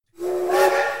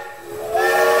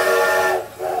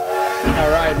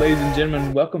right, ladies and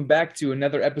gentlemen, welcome back to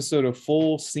another episode of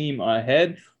Full Steam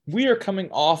Ahead. We are coming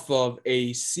off of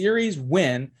a series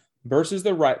win versus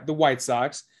the White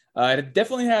Sox. It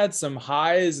definitely had some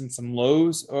highs and some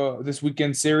lows this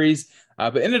weekend series,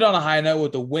 but ended on a high note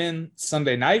with a win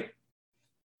Sunday night.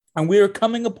 And we are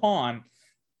coming upon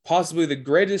possibly the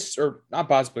greatest, or not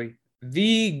possibly,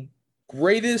 the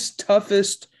greatest,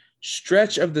 toughest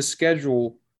stretch of the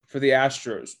schedule for the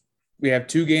Astros. We have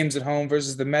 2 games at home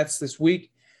versus the Mets this week,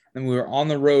 and we are on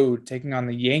the road taking on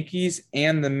the Yankees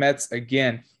and the Mets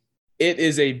again. It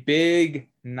is a big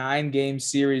 9-game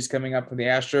series coming up for the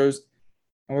Astros,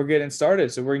 and we're getting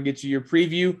started. So we're going to get you your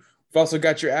preview. We've also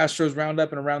got your Astros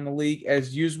roundup and around the league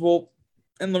as usual.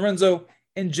 And Lorenzo,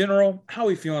 in general, how are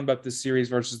we feeling about this series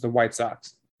versus the White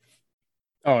Sox?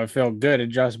 Oh, it felt good. It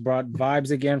just brought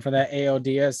vibes again for that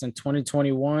ALDS in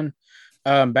 2021.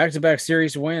 Back-to-back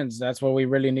series wins. That's what we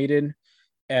really needed.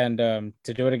 And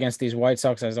to do it against these White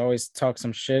Sox, as always, talk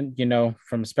some shit,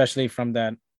 especially from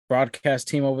that broadcast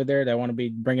team over there that want to be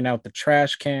bringing out the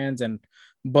trash cans and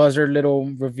buzzer little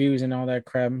reviews and all that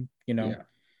crap. Yeah.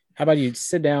 How about you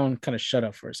sit down, kind of shut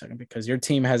up for a second, because your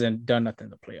team hasn't done nothing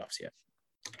in the playoffs yet.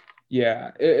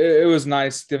 Yeah, it was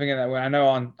nice giving it that way. I know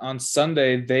on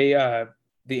Sunday, the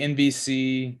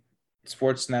NBC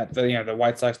Sportsnet, the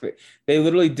White Sox, they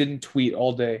literally didn't tweet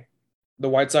all day. The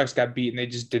White Sox got beat, and they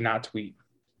just did not tweet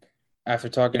after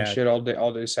talking shit all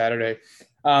day Saturday.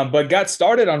 But got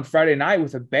started on Friday night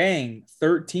with a bang,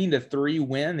 13-3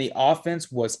 win. The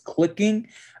offense was clicking.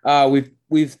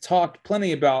 We've talked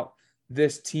plenty about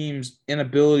this team's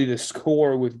inability to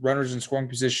score with runners in scoring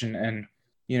position and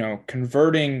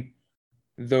converting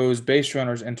those base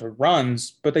runners into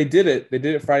runs, but they did it. They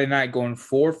did it Friday night, going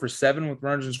 4 for 7 with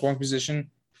runners in scoring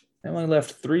position. They only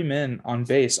left 3 men on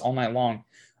base all night long.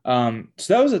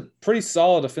 So that was a pretty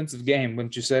solid offensive game,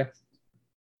 wouldn't you say?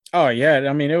 Oh yeah,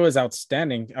 I mean it was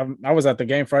outstanding. I was at the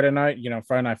game Friday night.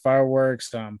 Friday night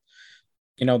fireworks.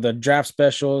 The draft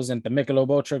specials and the Michelob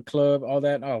Ultra Club, all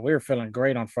that. Oh, we were feeling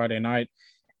great on Friday night,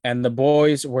 and the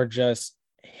boys were just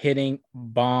hitting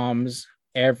bombs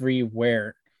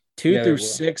everywhere. 2 through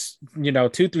 6,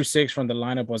 2 through 6 from the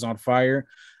lineup was on fire.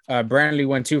 Brantley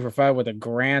went 2 for 5 with a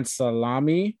grand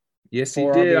salami. Yes, he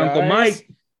did, RBIs. Uncle Mike.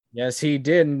 Yes, he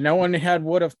did. No one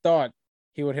would have thought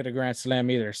he would hit a grand slam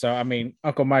either. So, I mean,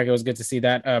 Uncle Mike, it was good to see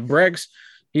that. Breggs,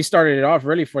 he started it off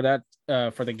really for that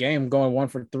for the game, going 1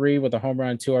 for 3 with a home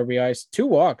run, 2 RBIs, 2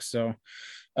 walks. So,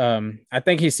 I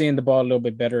think he's seeing the ball a little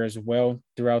bit better as well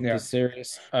throughout the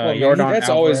series. That's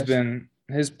always been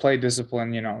his play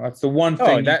discipline. That's the one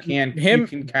thing you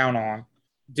can count on.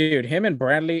 Dude, him and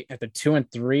Bradley at the 2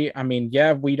 and 3. I mean,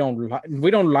 yeah, we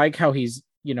don't like how he's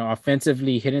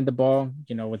offensively hitting the ball,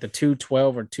 with the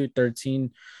 212 or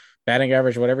 213 batting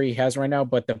average, whatever he has right now.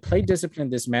 But the play discipline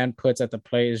this man puts at the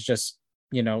play is just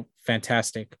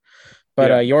fantastic.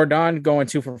 But Jordan going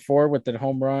 2 for 4 with the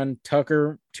home run.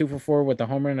 Tucker 2 for 4 with the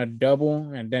home run, a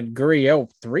double, and then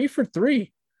Gurriel 3 for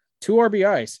 3, 2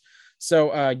 RBIs. So,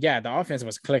 the offense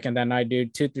was clicking that night,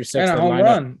 dude. 2 through 6. And a home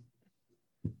run.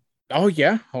 Oh,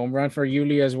 yeah. Home run for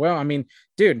Yuli as well. I mean,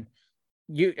 dude,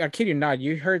 I kid you not.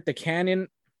 You heard the cannon.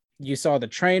 You saw the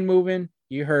train moving.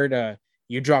 You heard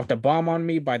You Dropped a Bomb on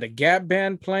Me by the Gap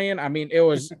Band playing. I mean, it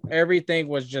was everything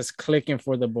was just clicking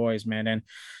for the boys, man. And,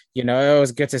 it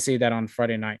was good to see that on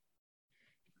Friday night.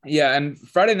 Yeah, and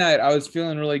Friday night, I was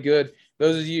feeling really good.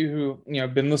 Those of you who,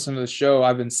 have been listening to the show,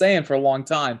 I've been saying for a long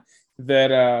time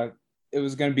that it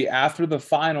was going to be after the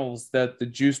finals that the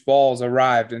juice balls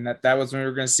arrived, and that was when we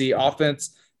were going to see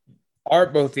offense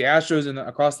art both the Astros and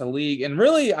across the league. And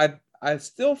really, I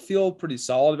still feel pretty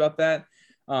solid about that.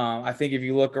 I think if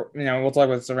you look, we'll talk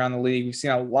about this around the league. We've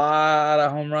seen a lot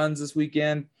of home runs this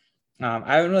weekend.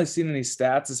 I haven't really seen any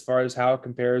stats as far as how it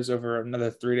compares over another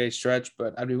 3-day stretch,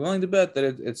 but I'd be willing to bet that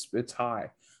it's high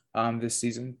this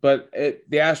season. But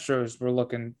the Astros were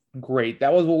looking great.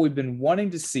 That was what we've been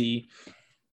wanting to see.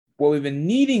 What we've been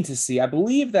needing to see. I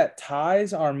believe that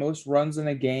ties our most runs in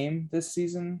a game this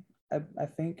season. I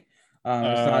think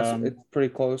it's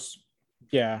pretty close.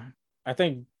 Yeah, I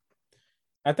think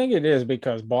it is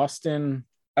because Boston.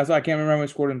 That's why I can't remember how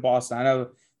much scored in Boston. I know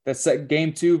that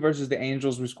game 2 versus the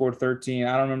Angels, we scored 13.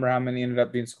 I don't remember how many ended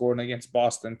up being scored against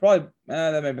Boston. Probably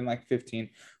that may have been like 15.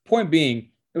 Point being,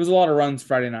 it was a lot of runs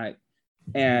Friday night.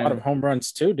 And a lot of home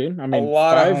runs too, dude. I mean, a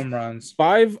lot of home runs.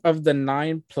 5 of the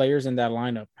 9 players in that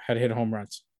lineup had hit home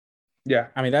runs. Yeah,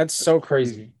 I mean that's so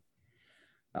crazy.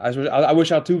 I wish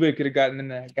Altuve could have gotten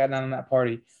on that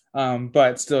party.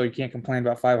 But still, you can't complain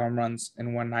about 5 home runs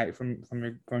in one night from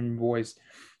your boys.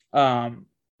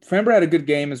 Framber had a good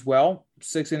game as well.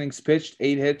 6 innings pitched,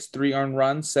 8 hits, 3 earned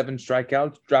runs, 7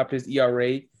 strikeouts, dropped his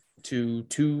ERA to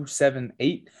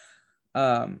 2.78.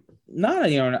 Not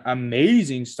an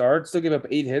amazing start. Still give up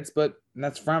 8 hits, but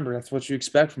that's Framber. That's what you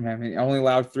expect from him. He only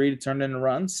allowed 3 to turn into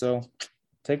runs, so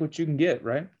take what you can get,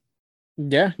 right?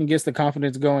 Yeah, he gets the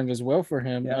confidence going as well for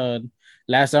him. Yeah.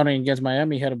 Last outing against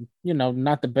Miami had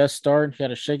not the best start. He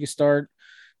had a shaky start.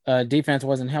 Defense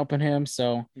wasn't helping him.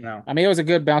 So, No, I mean, it was a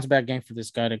good bounce back game for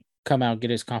this guy to come out, get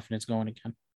his confidence going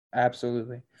again.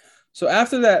 absolutely. So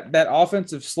after that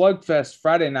offensive slugfest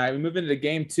Friday night, we move into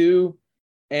game 2,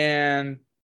 and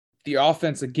the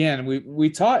offense again. We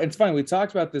talked. It's funny. We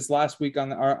talked about this last week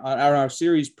on our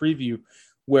series preview,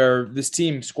 where this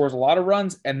team scores a lot of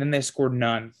runs and then they scored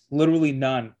none, literally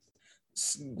none.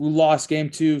 We lost game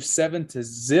 2,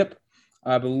 7-0.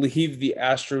 I believe the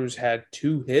Astros had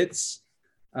 2 hits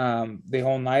the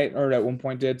whole night, or at one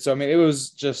point did. So I mean, it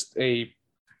was just a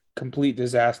complete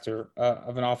disaster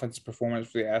of an offensive performance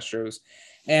for the Astros.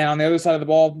 And on the other side of the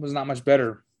ball was not much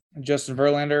better. Justin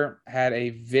Verlander had a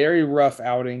very rough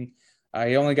outing.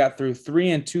 He only got through 3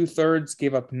 2/3,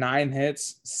 gave up 9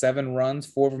 hits, 7 runs,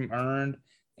 4 of them earned,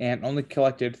 and only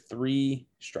collected 3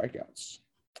 strikeouts.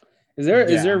 Is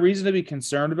there a reason to be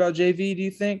concerned about JV, do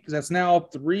you think? Because that's now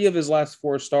 3 of his last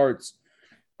 4 starts.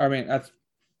 I mean,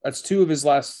 that's 2 of his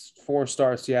last 4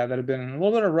 starts, that have been a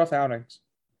little bit of rough outings.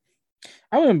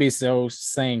 I wouldn't be so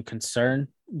saying concerned.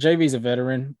 JV's a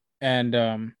veteran, and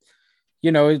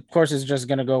of course, it's just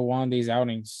gonna go on these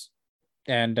outings,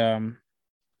 and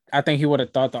I think he would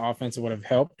have thought the offense would have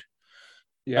helped.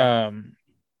 Yeah.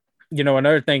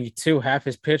 Another thing too, half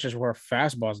his pitches were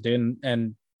fastballs, dude,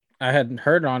 and I had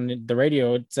heard on the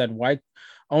radio it said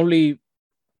only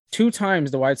 2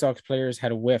 times the White Sox players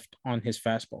had whiffed on his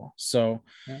fastball. So,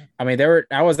 yeah. I mean,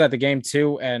 I was at the game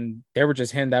too, and they were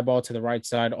just hitting that ball to the right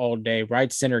side all day,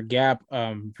 right center gap,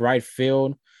 right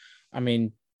field. I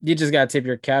mean, you just got to tip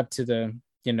your cap to the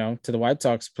White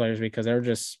Sox players, because they were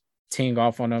just teeing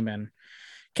off on them and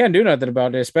can't do nothing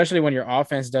about it, especially when your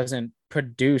offense doesn't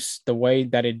produce the way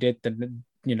that it did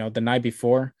the night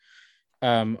before.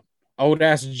 Old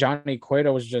ass Johnny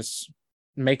Cueto was just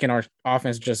making our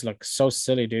offense just look so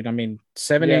silly, dude. I mean,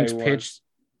 7 innings pitched,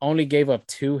 only gave up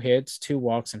 2 hits, 2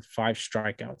 walks, and 5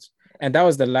 strikeouts. And that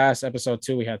was the last episode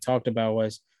too we had talked about,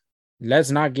 was let's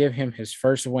not give him his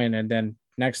first win. And then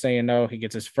next thing you know, he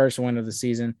gets his first win of the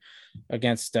season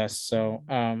against us. So,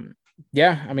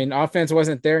 I mean, offense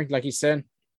wasn't there. Like you said,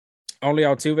 only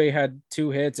Altuve had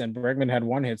 2 hits and Bregman had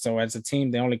 1 hit. So as a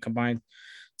team, they only combined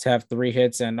to have 3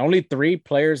 hits, and only 3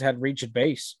 players had reached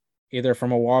base, either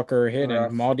from a walk or a hit.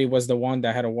 And Maldi was the one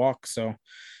that had a walk. So,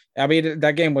 I mean,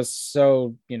 that game was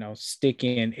so,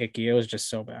 sticky and icky. It was just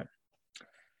so bad.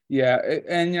 Yeah.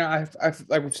 And, I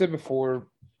like we've said before,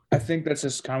 I think that's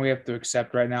just kind of, we have to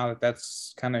accept right now that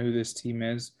that's kind of who this team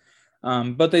is.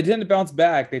 But they tend to bounce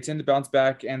back.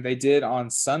 And they did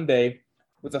on Sunday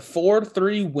with a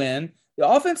 4-3 win. The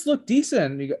offense looked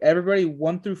decent. Everybody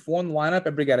 1 through 4 in the lineup.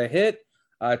 Everybody got a hit.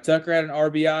 Tucker had an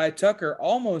RBI. Tucker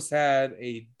almost had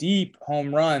a deep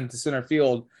home run to center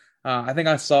field. I think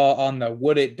I saw on the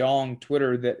Would It Dong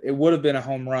Twitter that it would have been a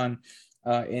home run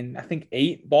in, I think,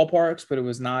 8 ballparks, but it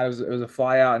was not. It was a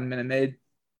fly out in Minute Maid.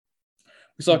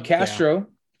 We saw Castro.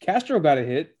 Yeah. Castro got a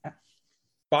hit.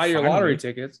 Buy your lottery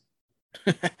tickets.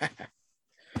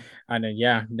 I know.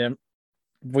 Yeah.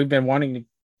 We've been wanting to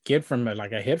get from a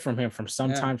hit from him from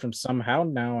sometime, from somehow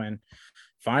now. And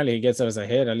finally he gets us a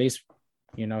hit. At least,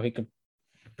 he could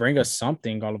bring us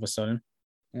something all of a sudden.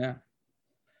 Yeah.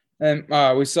 And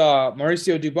we saw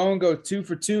Mauricio Dubon go 2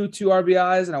 for 2, 2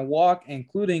 RBIs and a walk,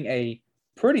 including a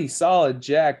pretty solid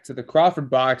jack to the Crawford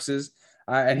boxes.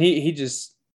 And he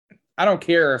just, I don't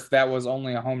care if that was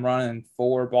only a home run in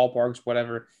 4 ballparks,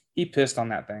 whatever. He pissed on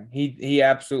that thing. He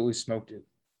absolutely smoked it.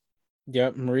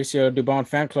 Yep, Mauricio Dubon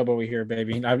fan club over here,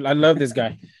 baby. I love this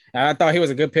guy. I thought he was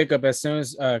a good pickup as soon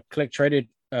as Click traded,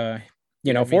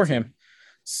 for him.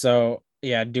 So,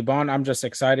 yeah, Dubon, I'm just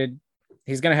excited.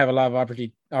 He's going to have a lot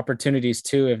of opportunities,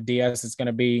 too, if Diaz is going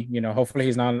to be, hopefully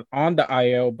he's not on the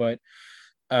IL. But,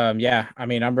 I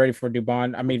mean, I'm ready for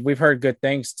Dubon. I mean, we've heard good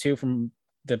things, too, from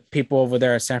the people over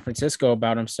there at San Francisco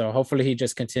about him. So, hopefully he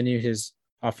just continues his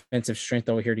offensive strength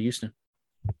over here to Houston.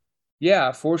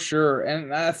 Yeah, for sure.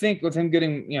 And I think with him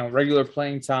getting, regular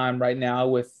playing time right now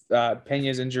with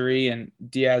Pena's injury and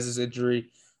Diaz's injury,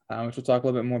 which we'll talk a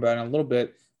little bit more about in a little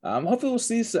bit, hopefully we'll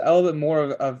see a little bit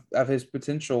more of his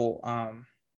potential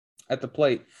at the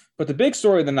plate. But the big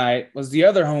story of the night was the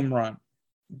other home run.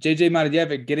 J.J.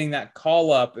 Matijevic getting that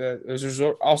call up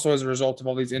also as a result of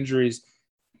all these injuries,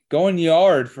 going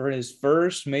yard for his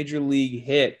first major league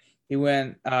hit. He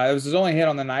went. It was his only hit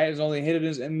on the night. It was only hit in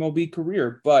his MLB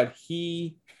career, but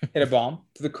he hit a bomb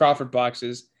to the Crawford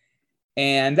boxes,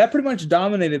 and that pretty much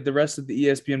dominated the rest of the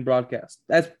ESPN broadcast.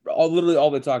 That's literally all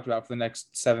they talked about for the next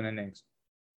 7 innings.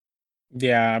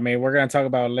 Yeah, I mean, we're gonna talk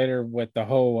about it later with the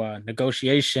whole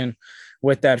negotiation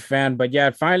with that fan, but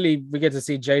yeah, finally we get to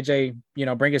see JJ,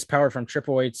 bring his power from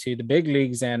AAA to the big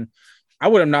leagues, and I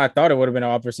would have not thought it would have been an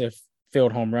opposite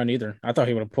field home run either. I thought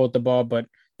he would have pulled the ball, but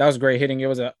that was great hitting. It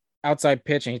was a outside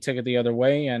pitch, and he took it the other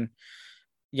way, and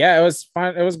yeah, it was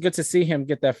fine. It was good to see him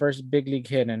get that first big league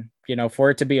hit, and for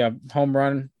it to be a home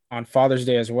run on Father's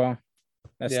Day as well.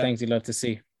 That's Yeah, things you love to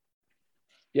see.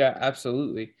 yeah,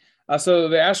 absolutely. So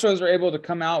the Astros are able to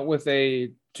come out with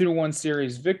a 2-1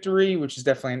 series victory, which is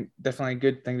definitely a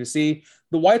good thing to see.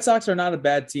 The White Sox are not a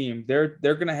bad team. They're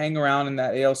going to hang around in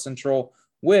that AL Central,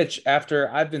 which after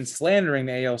I've been slandering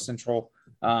the AL Central,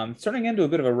 turning into a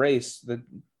bit of a race. The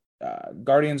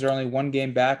Guardians are only one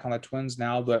game back on the Twins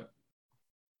now, but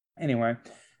anyway,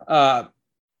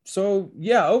 so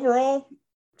yeah, overall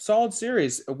solid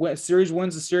series. Series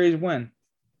wins a series win.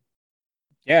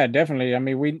 Yeah, definitely. I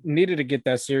mean, we needed to get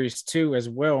that series too as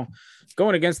well.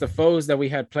 Going against the foes that we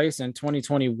had placed in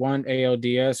 2021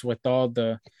 ALDS with all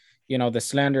the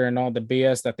slander and all the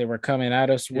BS that they were coming at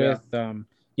us Yeah.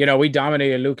 with. We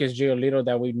dominated Lucas Giolito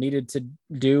that we needed to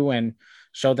do and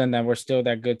show them that we're still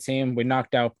that good team. We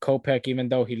knocked out Kopech, even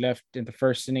though he left in the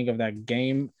first inning of that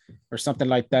game or something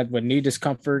like that with knee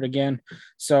discomfort again.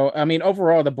 So, I mean,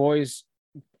 overall, the boys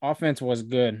offense was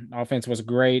good. Offense was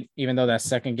great, even though that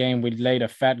second game we laid a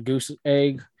fat goose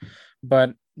egg.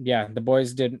 But yeah, the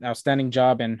boys did an outstanding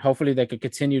job, and hopefully they could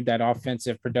continue that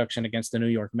offensive production against the New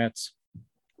York Mets.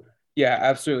 Yeah,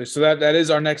 absolutely. So that is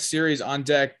our next series on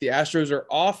deck. The Astros are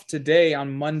off today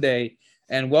on Monday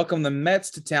and welcome the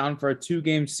Mets to town for a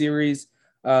 2-game series.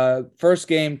 First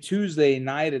game Tuesday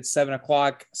night at 7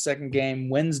 o'clock. Second game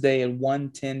Wednesday at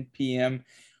 1:10 p.m.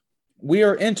 We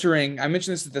are entering. I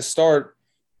mentioned this at the start.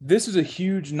 This is a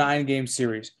huge 9-game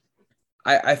series.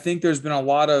 I think there's been a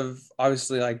lot of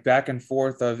obviously like back and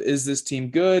forth of is this team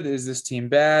good? Is this team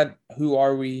bad? Who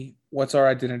are we? What's our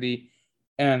identity?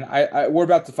 And we're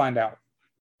about to find out.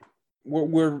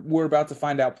 We're about to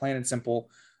find out, plain and simple.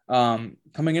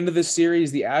 Coming into this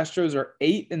series, the Astros are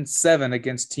 8-7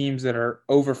 against teams that are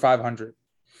over 500.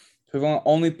 So we've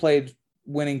only played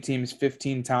winning teams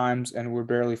 15 times, and we're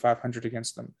barely 500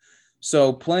 against them.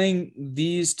 So playing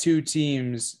these two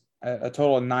teams a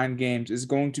total of 9 games is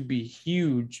going to be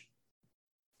huge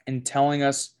in telling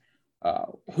us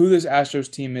who this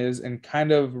Astros team is and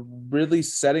kind of really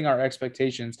setting our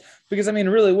expectations. Because, I mean,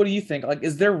 really, what do you think? Like,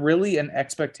 is there really an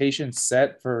expectation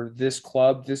set for this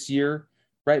club this year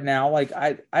right now? Like,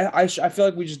 I feel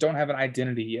like we just don't have an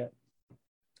identity yet.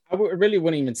 Really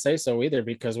wouldn't even say so either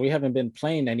because we haven't been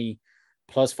playing any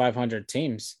plus 500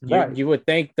 teams. Right. You would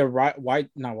think the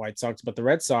not White Sox, but the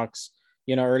Red Sox,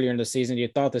 earlier in the season, you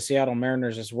thought the Seattle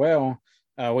Mariners as well.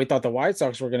 We thought the White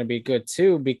Sox were going to be good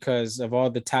too because of all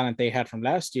the talent they had from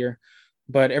last year.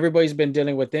 But everybody's been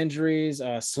dealing with injuries,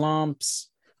 slumps,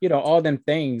 all them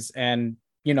things. And,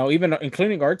 even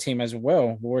including our team as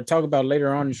well. We'll talk about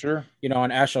later on, Sure.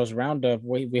 on Astros Roundup,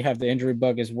 we have the injury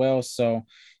bug as well. So,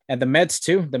 and the Mets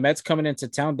too. The Mets coming into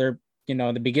town, they're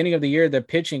the beginning of the year, their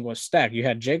pitching was stacked. You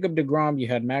had Jacob deGrom, you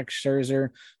had Max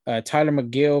Scherzer, Tyler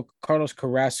McGill, Carlos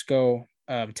Carrasco,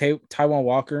 Taiwan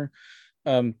Walker.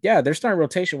 Their starting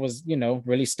rotation was,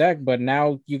 really stacked. But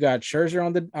now you got Scherzer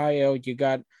on the IL, you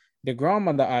got deGrom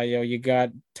on the IL, you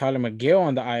got Tyler McGill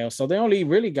on the IL. So they only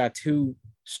really got 2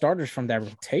 starters from that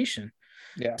rotation.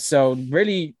 Yeah. So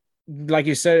really, like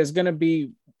you said, it's going to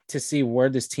be to see where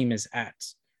this team is at.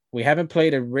 We haven't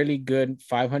played a really good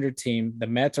 500 team. The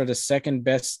Mets are the second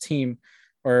best team,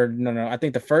 or no, I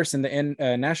think the first in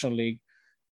the National League.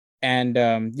 And,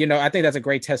 I think that's a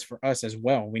great test for us as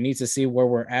well. We need to see where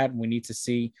we're at. We need to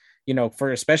see,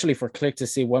 especially for Click to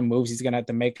see what moves he's going to have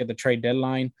to make at the trade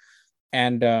deadline.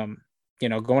 And,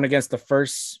 going against the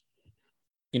first,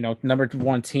 number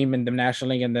 1 team in the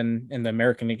National League and then in the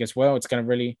American League as well, it's going to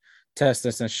really test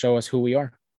us and show us who we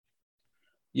are.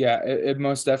 Yeah, it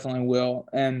most definitely will.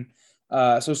 And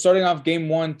so starting off game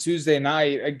 1 Tuesday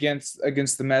night against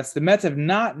the Mets. The Mets have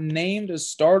not named a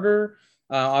starter.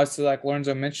 Obviously, like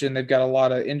Lorenzo mentioned, they've got a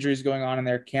lot of injuries going on in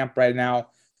their camp right now.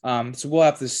 So we'll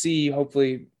have to see.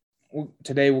 Hopefully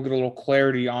today we'll get a little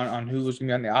clarity on who's going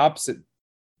to be on the opposite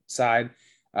side.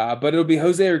 But it'll be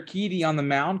Jose Urquidy on the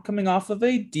mound coming off of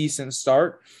a decent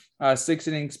start. 6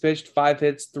 innings pitched, 5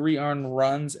 hits, 3 earned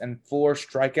runs, and 4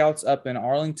 strikeouts up in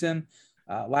Arlington.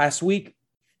 Last week,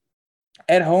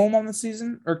 at home on the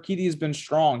season, Urquidy has been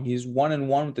strong. He's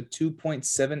 1-1 with a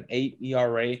 2.78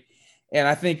 ERA. And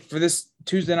I think for this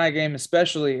Tuesday night game,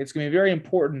 especially, it's going to be very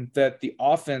important that the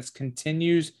offense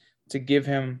continues to give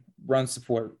him run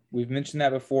support. We've mentioned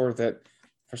that before, that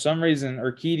for some reason,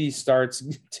 Urquidy starts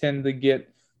tend to get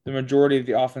the majority of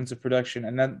the offensive production.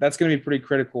 And that's going to be pretty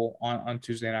critical on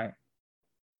Tuesday night.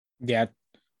 Yeah,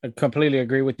 I completely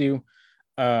agree with you.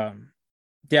 Um,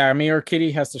 yeah, I mean,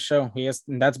 Urquidy has to show.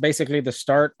 And that's basically the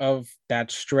start of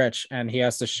that stretch, and he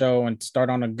has to show and start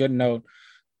on a good note,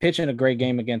 pitching a great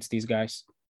game against these guys.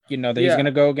 You know, that he's going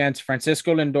Yeah. to go against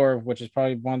Francisco Lindor, which is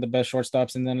probably one of the best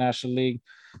shortstops in the National League.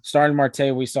 Starling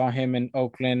Marte, we saw him in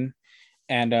Oakland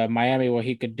and Miami, what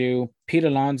he could do. Pete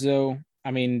Alonso,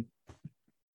 I mean,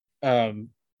 um,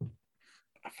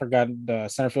 I forgot the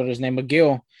center fielder's name,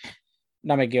 McNeil,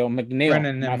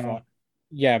 Brennan my Nimmo. fault.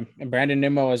 Yeah, and Brandon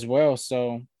Nimmo as well.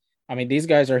 So, I mean, these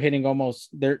guys are hitting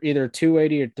they're either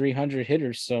 280 or 300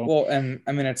 hitters. So, Well, and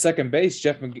I mean, at second base,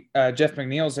 Jeff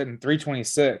McNeil's hitting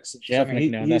 326. So I Jeff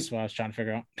mean, McNeil, that's what I was trying to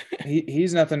figure out.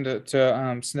 he's nothing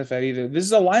to sniff at either. This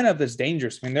is a lineup that's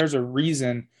dangerous. I mean, there's a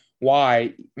reason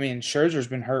why. I mean, Scherzer's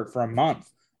been hurt for a month,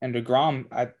 and DeGrom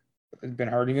has been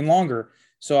hurt even longer.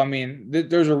 So I mean,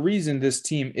 there's a reason this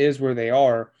team is where they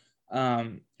are.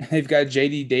 They've got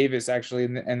JD Davis actually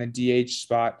in the DH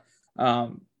spot.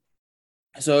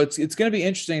 So it's going to be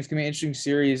interesting. It's going to be an interesting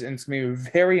series, and it's going to be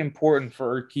very important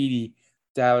for Urquidy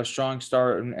to have a strong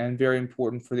start, and very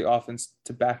important for the offense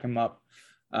to back him up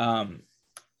on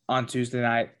Tuesday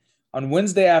night. On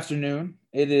Wednesday afternoon,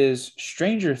 it is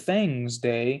Stranger Things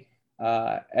Day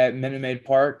at Minute Maid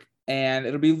Park, and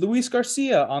it'll be Luis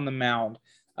Garcia on the mound.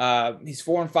 He's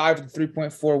 4-5 with a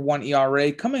 3.41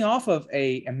 ERA, coming off of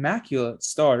a immaculate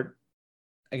start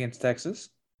against Texas.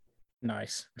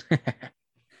 Nice.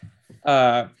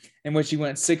 In which he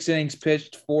went 6 innings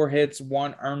pitched, 4 hits,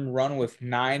 1 earned run with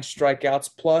 9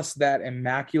 strikeouts, plus that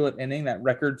immaculate inning, that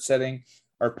record-setting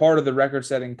or part of the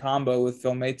record-setting combo with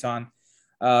Phil Maton.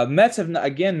 Mets have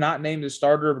again not named a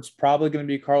starter, but it's probably going to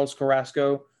be Carlos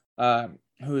Carrasco,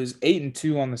 who is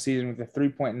 8-2 on the season with a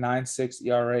 3.96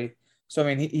 ERA. So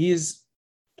I mean, he's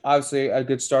obviously a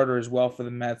good starter as well for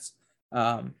the Mets.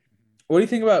 What do you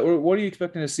think about? What are you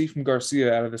expecting to see from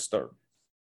Garcia out of the start?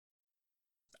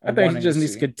 I think he just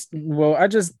needs to. Well, I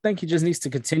just think he just needs to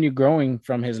continue growing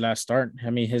from his last start.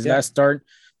 I mean, his last start,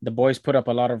 the boys put up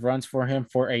a lot of runs for him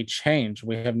for a change.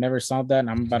 We have never saw that. And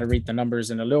I'm about to read the numbers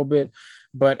in a little bit,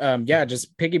 but yeah,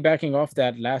 just piggybacking off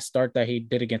that last start that he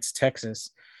did against Texas,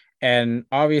 and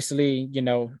obviously, you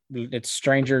know, it's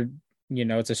stranger. You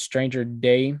know, it's a stranger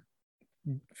day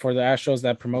for the Astros.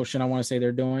 That promotion, I want to say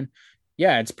they're doing.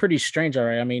 Yeah, it's pretty strange. All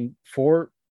right, I mean,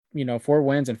 4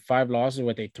 wins and 5 losses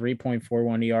with a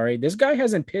 3.41 ERA. This guy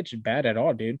hasn't pitched bad at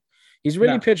all, dude. He's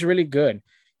really pitched really good.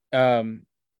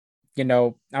 You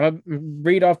know, I'm gonna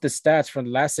read off the stats from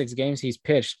the last 6 games he's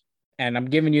pitched, and I'm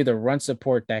giving you the run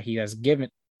support that he has given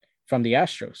from the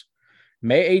Astros.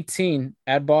 May 18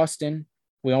 at Boston,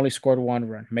 we only scored 1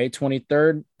 run. May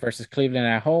 23rd versus Cleveland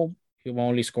at home, we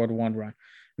only scored 1 run.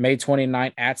 May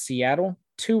 29 at Seattle,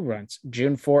 2 runs.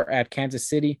 June 4 at Kansas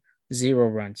City, 0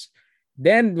 runs.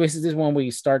 Then this is when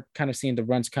we start kind of seeing the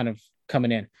runs kind of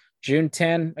coming in. June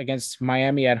 10 against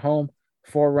Miami at home,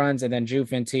 4 runs. And then June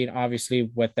 15, obviously,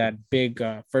 with that big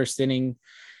first inning.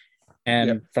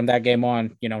 And from that game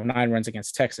on, you know, 9 runs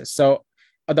against Texas. So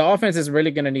the offense is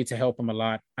really going to need to help him a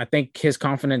lot. I think his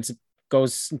confidence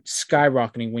goes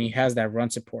skyrocketing when he has that run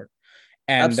support.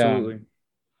 And, absolutely.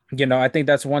 You know, I think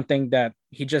that's one thing that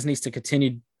he just needs to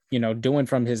continue, you know, doing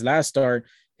from his last start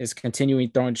is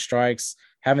continuing throwing strikes,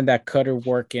 having that cutter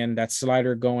work in, that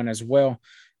slider going as well.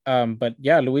 But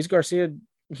yeah, Luis Garcia,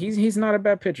 he's not a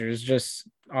bad pitcher. It's just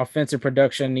offensive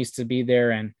production needs to be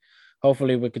there, and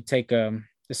hopefully we could take a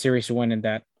series win in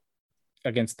that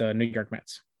against the New York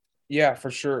Mets. Yeah,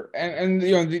 for sure. And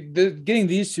you know, getting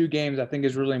these 2 games I think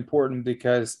is really important,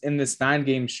 because in this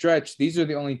 9-game stretch, these are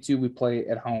the only 2 we play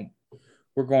at home.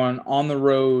 We're going on the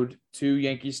road to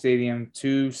Yankee Stadium,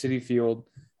 to Citi Field,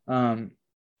 to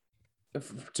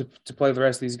play the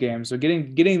rest of these games. So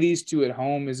getting these 2 at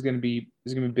home is going to be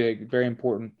big, very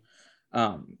important.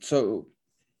 So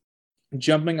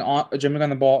jumping on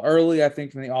the ball early, I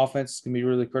think, from the offense is going to be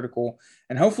really critical.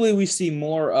 And hopefully we see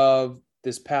more of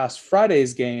this past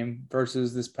Friday's game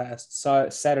versus this past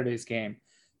Saturday's game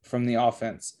from the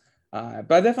offense.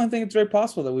 But I definitely think it's very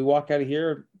possible that we walk out of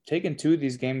here taking 2 of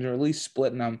these games, or at least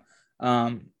splitting them,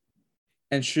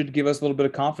 and should give us a little bit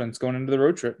of confidence going into the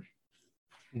road trip.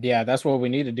 Yeah, that's what we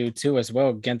need to do too, as well,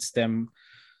 against them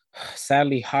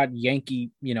sadly hot Yankee,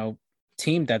 you know,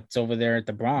 team that's over there at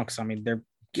the Bronx. I mean, they're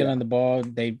killing the ball.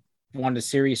 They won the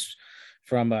series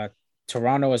from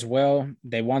Toronto as well.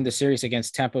 They won the series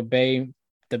against Tampa Bay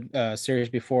the series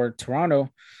before Toronto.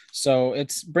 So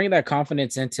it's bringing that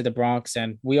confidence into the Bronx,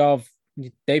 and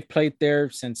they've played there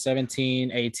since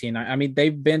 17, 18. I mean,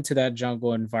 they've been to that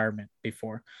jungle environment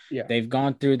before. Yeah. They've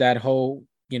gone through that whole,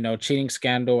 cheating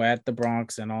scandal at the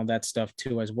Bronx and all that stuff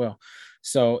too, as well.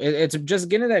 So it's just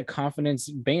getting that confidence,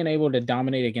 being able to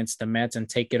dominate against the Mets and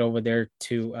take it over there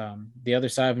to the other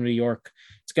side of New York.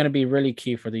 It's going to be really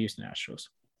key for the Houston Astros.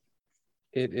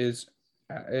 It is.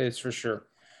 It is for sure.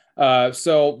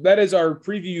 So that is our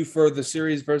preview for the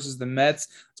series versus the Mets.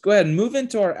 Let's go ahead and move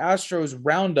into our Astros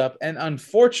roundup. And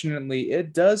unfortunately,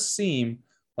 it does seem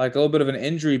like a little bit of an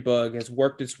injury bug has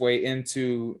worked its way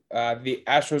into the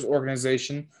Astros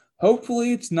organization.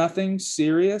 Hopefully, it's nothing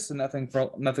serious and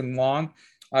nothing long.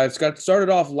 It's got started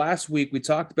off last week. We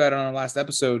talked about it on our last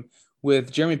episode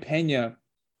with Jeremy Pena.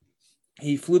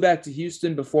 He flew back to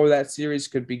Houston before that series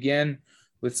could begin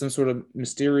with some sort of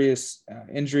mysterious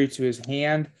injury to his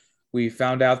hand. We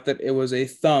found out that it was a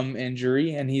thumb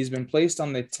injury, and he's been placed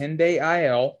on the 10-day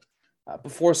IL.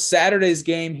 Before Saturday's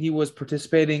game, he was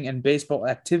participating in baseball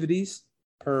activities,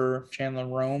 per Chandler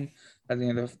Rome. I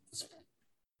think the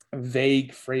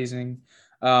vague phrasing.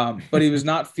 But he was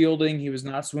not fielding. He was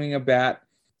not swinging a bat.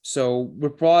 So we're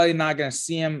probably not going to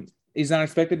see him. He's not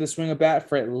expected to swing a bat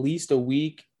for at least a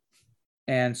week.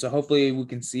 And so hopefully we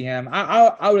can see him.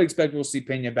 I would expect we'll see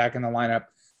Pena back in the lineup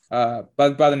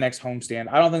by the next homestand.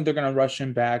 I don't think they're going to rush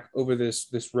him back over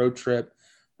this road trip.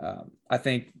 I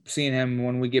think seeing him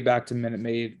when we get back to Minute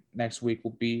Maid next week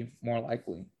will be more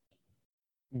likely.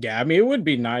 Yeah, I mean, it would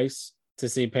be nice to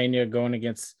see Pena going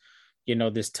against,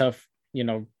 this tough,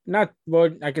 not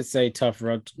what I could say tough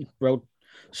road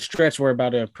stretch we're about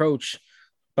to approach.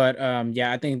 But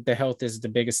yeah, I think the health is the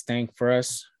biggest thing for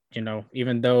us,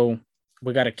 even though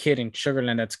we got a kid in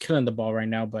Sugarland that's killing the ball right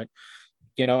now. But,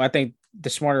 I think the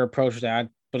smarter approach that I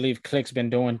believe Click's been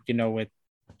doing, with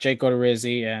Jake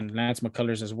Odorizzi and Lance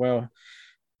McCullers as well.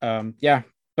 Yeah,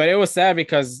 but it was sad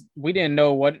because we didn't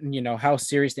know how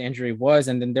serious the injury was.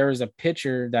 And then there was a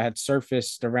picture that had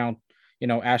surfaced around,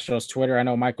 Astros Twitter. I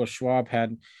know Michael Schwab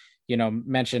had,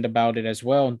 mentioned about it as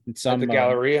well. At the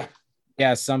Galleria.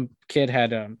 Yeah, some kid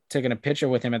had taken a picture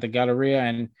with him at the Galleria,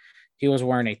 and he was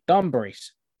wearing a thumb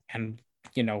brace. And,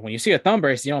 when you see a thumb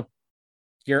brace,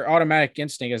 your automatic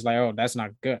instinct is like, oh, that's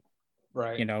not good.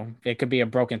 Right. It could be a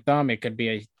broken thumb. It could be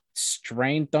a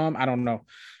strained thumb. I don't know.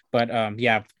 But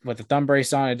yeah, with the thumb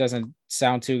brace on, it doesn't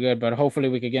sound too good. But hopefully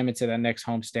we could get him into that next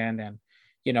homestand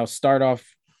and, start off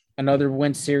another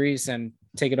win series and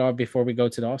take it off before we go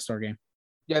to the All-Star game.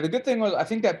 Yeah, the good thing was I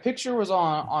think that picture was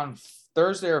on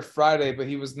Thursday or Friday, but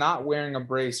he was not wearing a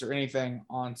brace or anything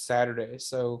on Saturday.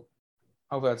 So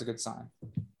hopefully that's a good sign.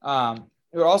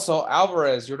 Also,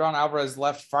 Yordan Alvarez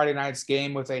left Friday night's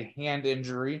game with a hand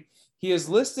injury. He is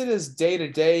listed as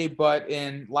day-to-day, but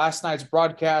in last night's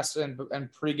broadcast and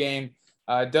pregame,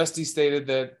 Dusty stated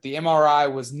that the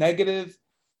MRI was negative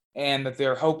and that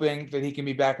they're hoping that he can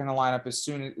be back in the lineup as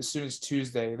soon as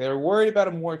Tuesday. They're worried about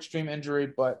a more extreme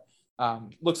injury, but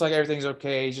looks like everything's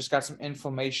okay. He's just got some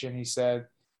inflammation, he said,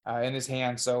 in his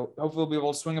hand. So hopefully we'll be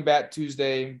able to swing a bat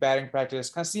Tuesday, batting practice,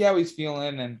 kind of see how he's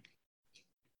feeling and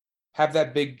have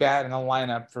that big bat in the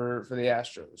lineup for the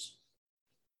Astros.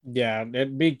 Yeah,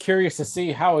 it'd be curious to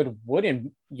see how it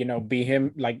wouldn't, be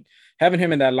him, like having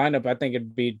him in that lineup. I think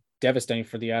it'd be devastating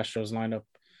for the Astros lineup.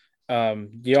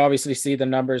 You obviously see the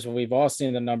numbers. We've all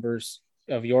seen the numbers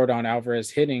of Yordan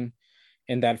Alvarez hitting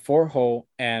in that 4-hole.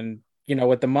 And,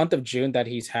 with the month of June that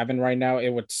he's having right now, it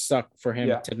would suck for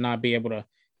him to not be able to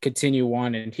continue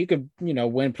on. And he could,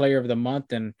 win Player of the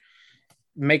Month and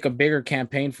make a bigger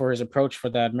campaign for his approach for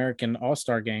that American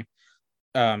All-Star game.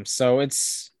 So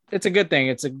it's a good thing.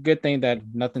 It's a good thing that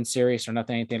nothing serious or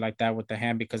anything like that with the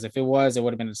hand, because if it was, it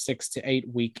would have been a 6 to 8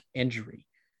 week injury.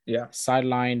 Yeah.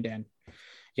 Sidelined. And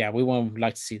yeah, we wouldn't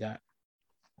like to see that.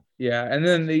 Yeah. And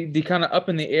then the kind of up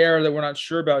in the air that we're not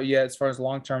sure about yet, as far as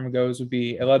long-term goes, would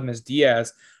be Eledmus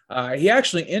Diaz. He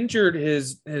actually injured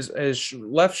his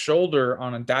left shoulder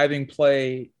on a diving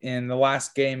play in the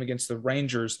last game against the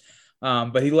Rangers.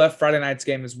 But he left Friday night's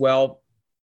game as well.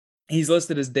 He's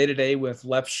listed as day-to-day with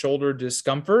left shoulder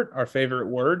discomfort, our favorite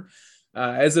word.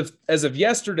 As of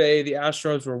yesterday, the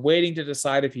Astros were waiting to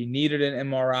decide if he needed an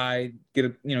MRI,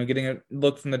 getting a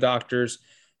look from the doctors.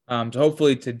 So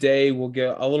hopefully today we'll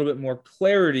get a little bit more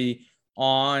clarity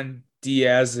on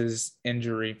Diaz's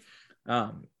injury.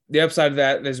 The upside of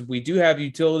that is we do have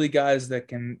utility guys that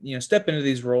can step into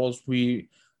these roles. We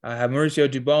have Mauricio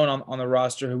Dubon on the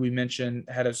roster, who we mentioned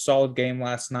had a solid game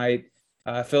last night,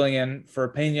 filling in for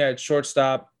Pena at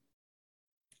shortstop.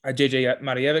 JJ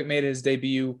Marievic made his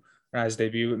debut not his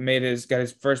debut, got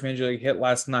his first major league hit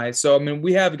last night. So I mean,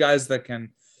 we have guys that can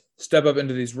step up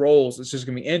into these roles. It's just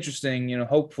going to be interesting.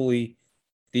 Hopefully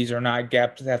these are not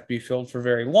gaps that have to be filled for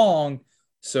very long,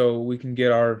 so we can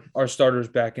get our starters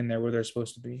back in there where they're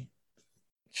supposed to be.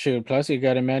 Shoot, plus you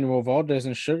got Emmanuel Valdez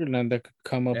and Sugarland that could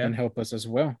come up Yeah, and help us as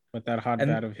well with that hot bat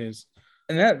and of his.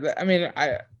 and that I mean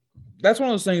I that's one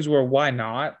of those things where why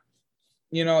not?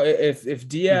 If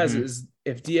Diaz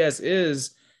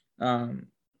is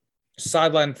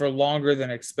sidelined for longer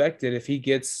than expected, if he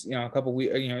gets a couple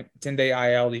weeks,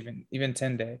 10-day IL, even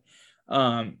 10-day,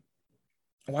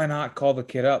 why not call the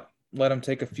kid up, let him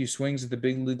take a few swings at the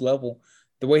big league level?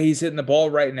 The way he's hitting the ball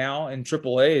right now in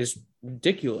AAA is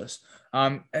ridiculous.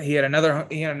 He had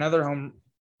another home,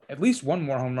 at least one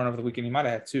more home run over the weekend. He might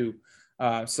have had two.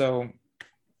 So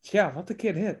yeah, let the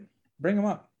kid hit, bring him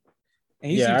up,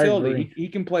 and he's utility. He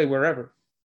can play wherever.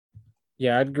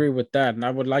 Yeah, I'd agree with that. And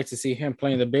I would like to see him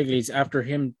playing the big leagues after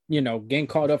him, getting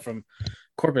called up from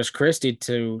Corpus Christi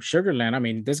to Sugarland. I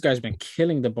mean, this guy's been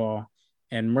killing the ball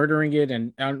and murdering it.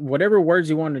 And whatever words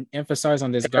you want to emphasize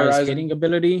on this guy's hitting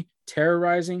ability,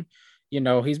 terrorizing,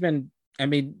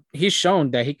 he's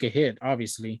shown that he could hit,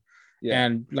 obviously. Yeah.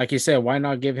 And like you said, why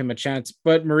not give him a chance?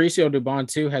 But Mauricio Dubon,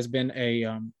 too, has been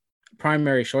a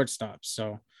primary shortstop.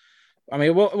 So, I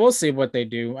mean, we'll see what they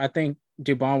do. I think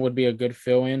Dubon would be a good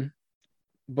fill-in,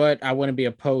 but I wouldn't be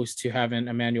opposed to having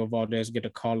Emmanuel Valdez get a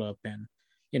call up and,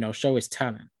 show his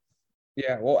talent.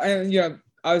 Yeah, well, and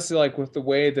obviously, like with the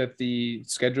way that the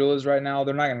schedule is right now,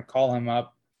 they're not going to call him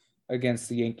up against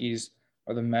the Yankees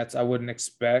or the Mets. I wouldn't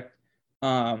expect.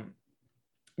 But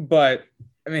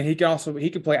I mean, he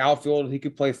could play outfield. He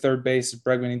could play third base if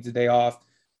Bregman needs a day off.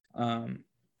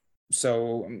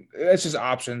 So it's just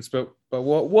options, but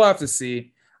we'll have to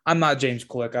see. I'm not James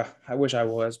Click. I wish I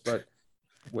was, but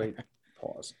wait.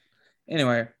 Pause.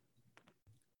 Anyway,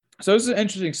 so this is an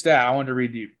interesting stat I wanted to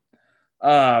read to you.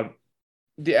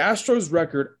 The Astros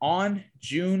record on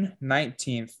June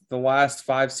 19th, the last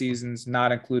 5 seasons,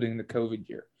 not including the COVID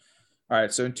year. All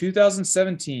right, so in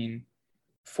 2017,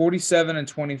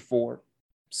 47-24,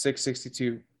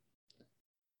 662.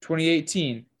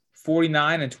 2018,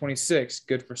 49-26,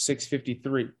 good for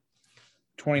 653.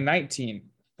 2019,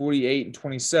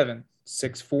 48-27,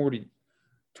 640.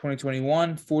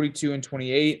 2021,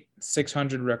 42-28,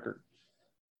 600 record.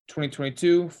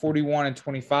 2022,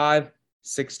 41-25,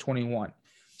 621.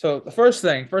 So the first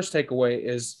takeaway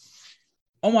is,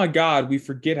 oh my God, we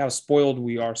forget how spoiled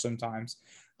we are sometimes.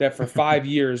 That for 5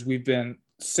 years we've been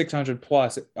 600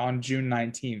 plus on June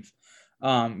 19th.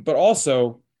 But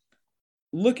also,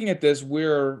 looking at this,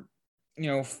 we're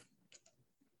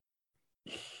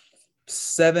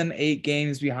 7-8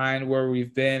 games behind where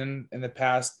we've been in the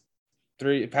past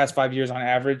 5 years on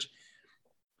average.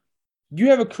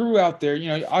 You have a crew out there,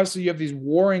 obviously you have these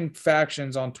warring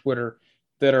factions on Twitter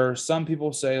that are, some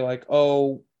people say like,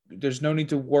 oh, there's no need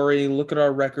to worry. Look at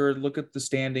our record. Look at the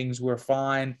standings. We're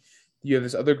fine. You have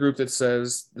this other group that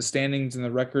says the standings and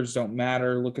the records don't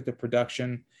matter. Look at the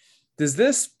production. Does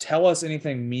this tell us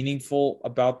anything meaningful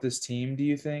about this team, do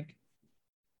you think?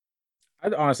 I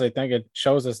honestly think it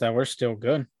shows us that we're still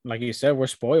good. Like you said, we're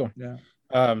spoiled. Yeah.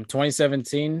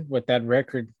 2017, with that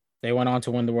record, they went on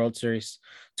to win the World Series.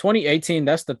 2018,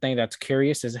 that's the thing that's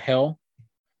curious as hell.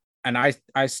 And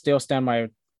I still stand my,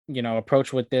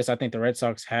 approach with this. I think the Red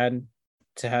Sox had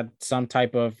some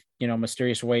type of,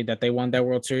 mysterious way that they won that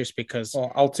World Series because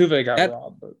Altuve got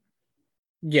robbed. But...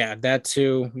 Yeah, that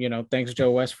too. Thanks Joe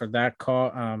West for that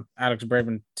call. Alex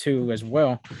Bregman too as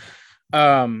well.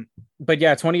 But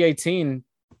yeah, 2018,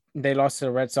 they lost to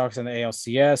the Red Sox in the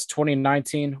ALCS.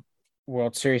 2019,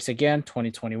 World Series again.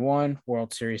 2021,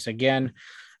 World Series again.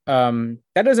 That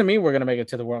doesn't mean we're going to make it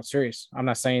to the World Series. I'm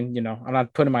not saying, I'm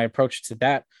not putting my approach to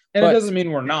that. And it doesn't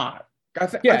mean we're not. I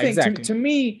think exactly. To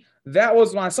me, that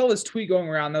was when I saw this tweet going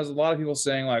around, there was a lot of people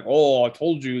saying like, oh, I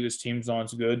told you this team's not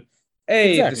as good.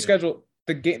 Hey, exactly.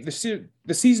 The schedule,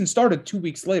 the season started 2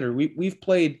 weeks later. We've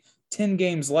played 10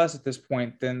 games less at this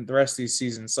point than the rest of these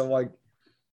seasons. So like,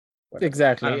 whatever.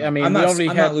 Exactly. I'm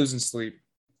not losing sleep.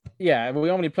 Yeah,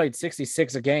 we only played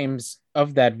 66 games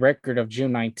of that record of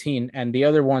June 19, and the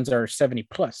other ones are 70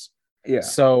 plus. Yeah.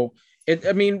 So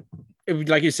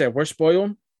like you said, we're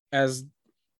spoiled as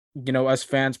us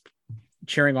fans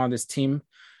cheering on this team.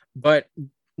 But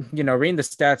reading the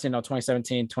stats,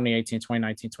 2017, 2018,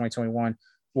 2019, 2021,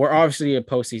 we're obviously a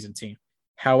postseason team.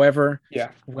 However,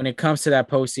 when it comes to that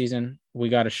postseason, we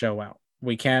got to show out.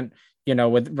 We can't,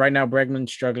 with right now Bregman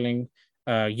struggling,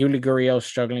 Yuli Gurriel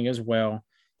struggling as well.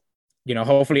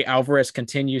 Hopefully Alvarez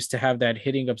continues to have that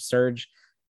hitting upsurge.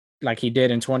 like he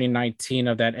did in 2019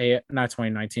 of that not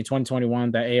 2019,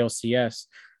 2021, that ALCS.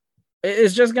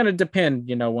 It's just gonna depend,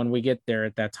 when we get there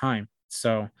at that time.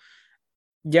 So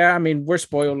yeah, I mean, we're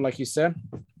spoiled, like you said,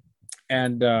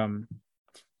 and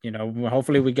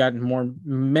hopefully we got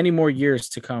many more years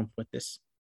to come with this.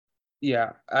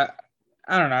 Yeah, I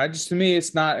don't know. Just to me,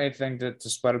 it's not anything to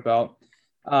sweat about.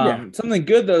 Yeah. Something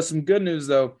good though, some good news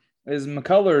though, is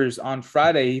McCullers on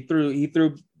Friday. He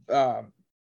threw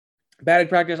batting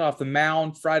practice off the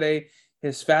mound Friday.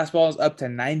 His fastball is up to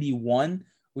 91,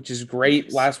 which is great.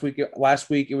 Nice. Last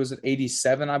week it was at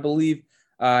 87, I believe.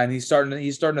 And he's starting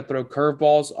to throw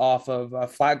curveballs off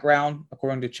of flat ground,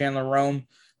 according to Chandler Rome.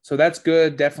 So that's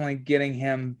good. Definitely getting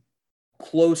him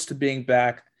close to being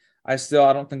back. I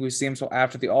don't think we see him until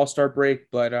after the All-Star break,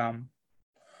 but uh,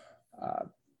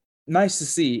 nice to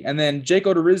see. And then Jake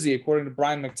Odorizzi, according to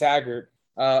Brian McTaggart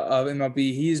of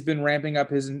MLB, he's been ramping up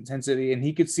his intensity, and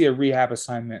he could see a rehab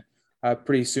assignment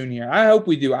pretty soon here. I hope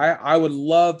we do. I would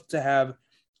love to have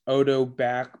Odo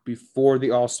back before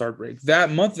the All-Star break.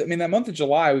 That month of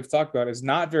July we've talked about is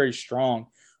not very strong.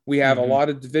 We have a lot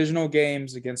of divisional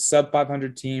games against sub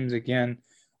 500 teams. Again,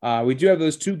 we do have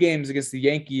those 2 games against the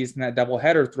Yankees and that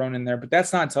doubleheader thrown in there, but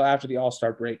that's not until after the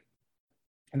All-Star break.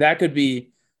 And that could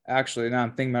be actually, now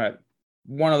I'm thinking about it,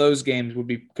 one of those games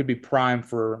could be prime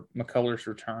for McCullers'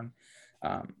 return.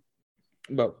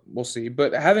 But we'll see.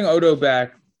 But having Odo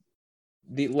back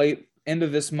the late end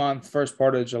of this month, first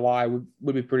part of July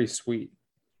would be pretty sweet.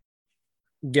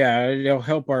 Yeah, it'll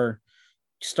help our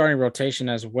starting rotation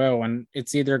as well. And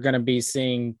it's either going to be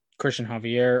seeing Christian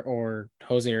Javier or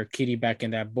Jose Urquidy back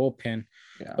in that bullpen.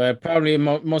 Yeah. But probably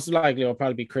most likely it'll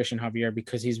probably be Christian Javier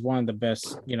because he's one of the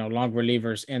best, long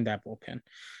relievers in that bullpen.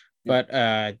 But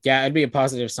it'd be a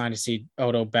positive sign to see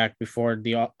Odo back before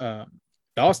the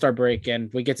All-Star break.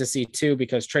 And we get to see too,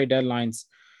 because trade deadlines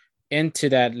into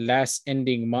that last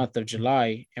ending month of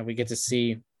July, and we get to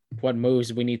see what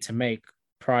moves we need to make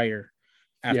prior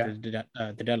after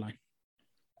the deadline.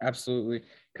 Absolutely.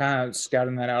 Kind of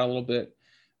scouting that out a little bit.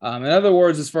 In other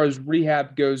words, as far as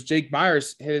rehab goes, Jake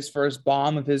Myers hit his first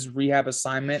bomb of his rehab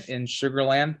assignment in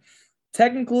Sugarland.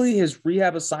 Technically, his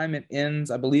rehab assignment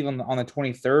ends, I believe, on the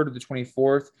 23rd or the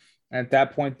 24th. And at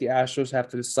that point, the Astros have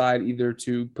to decide either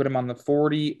to put him on the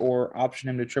 40 or option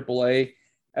him to AAA.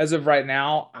 As of right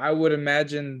now, I would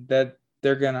imagine that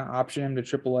they're going to option him to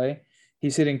AAA.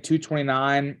 He's hitting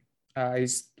 229.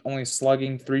 He's only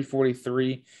slugging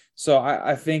 343. So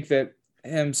I think that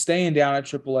him staying down at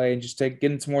AAA and just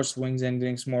getting some more swings in,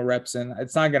 getting some more reps in,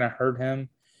 it's not going to hurt him.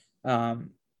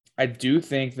 I do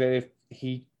think that if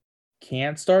he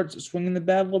can't start swinging the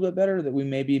bat a little bit better, that we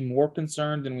may be more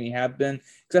concerned than we have been.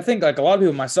 Because I think like a lot of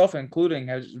people, myself including,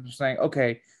 have saying,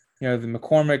 okay, the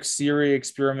McCormick Siri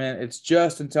experiment, it's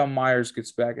just until Myers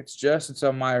gets back. It's just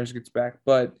until Myers gets back.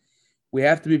 But we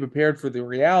have to be prepared for the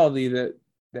reality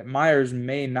that Myers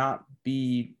may not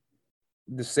be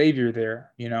the savior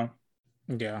there, Yeah.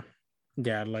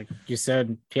 Yeah. Like you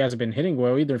said, he hasn't been hitting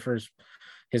well either for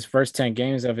his first 10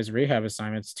 games of his rehab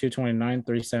assignments, 229,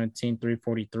 317,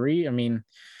 343. I mean,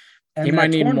 he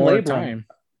might need more time.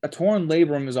 A torn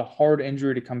labrum is a hard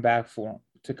injury to come back from.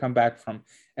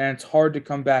 And it's hard to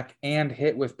come back and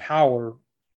hit with power.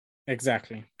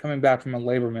 Exactly. Coming back from a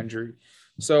labrum injury.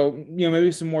 So,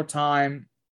 maybe some more time.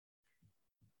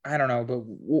 I don't know, but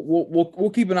we'll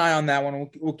keep an eye on that one.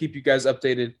 We'll keep you guys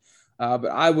updated. But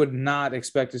I would not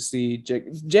expect to see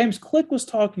James Click was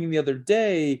talking the other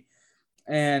day,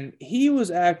 and he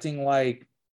was acting like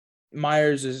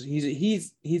Myers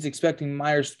he's expecting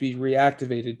Myers to be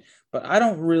reactivated, but I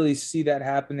don't really see that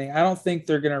happening. I don't think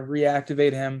they're going to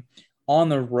reactivate him on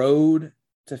the road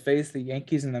to face the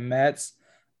Yankees and the Mets.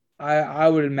 I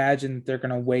would imagine that they're going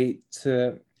to wait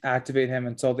to activate him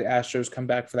until the Astros come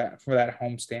back for that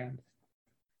homestand.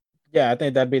 Yeah, I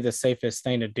think that'd be the safest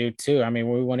thing to do too. I mean,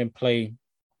 we wouldn't play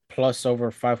plus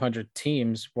over 500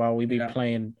 teams while we be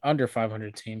playing under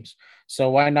 500 teams. So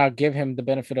why not give him the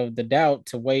benefit of the doubt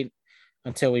to wait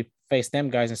until we face them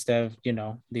guys instead of,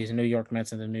 these New York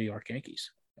Mets and the New York Yankees.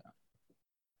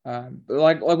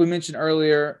 Like we mentioned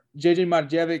earlier,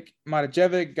 JJ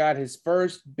Matijevic got his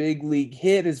first big league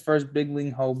hit, his first big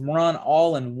league home run,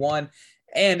 all in one.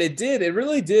 And it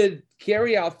really did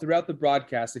carry out throughout the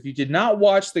broadcast. If you did not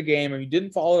watch the game or you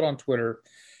didn't follow it on Twitter,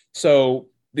 so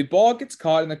the ball gets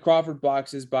caught in the Crawford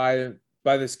boxes by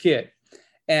this kid.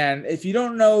 And if you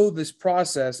don't know this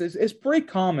process, it's pretty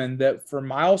common that for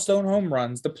milestone home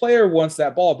runs, the player wants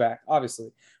that ball back,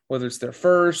 obviously, whether it's their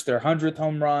first, their 100th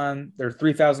home run, their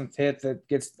 3,000th hit that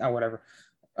gets whatever.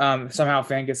 Somehow a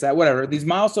fan gets that, whatever. These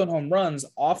milestone home runs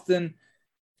often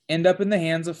end up in the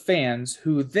hands of fans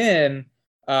who then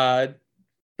uh,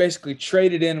 basically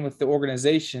traded in with the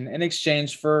organization in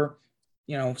exchange for,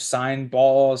 signed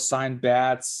balls, signed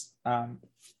bats, a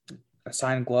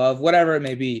signed glove, whatever it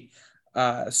may be.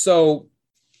 So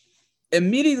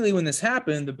immediately when this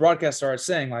happened, the broadcast started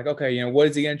saying like, okay, what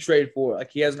is he going to trade for?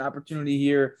 Like he has an opportunity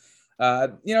here.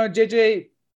 JJ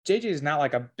is not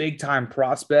like a big time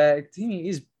prospect.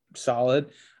 He's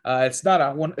solid. It's not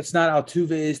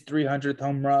Altuve's 300th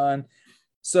home run.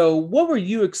 So what were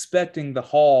you expecting the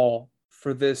haul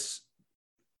for this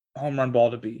home run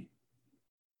ball to be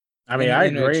I mean, I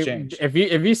in agree. exchange? If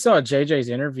you saw JJ's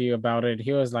interview about it,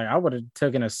 he was like, I would have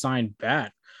taken a signed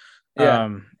bat.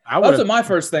 Yeah. I Well, would that's have, what my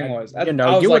first thing was. I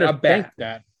was you would like, a have think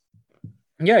bat. that.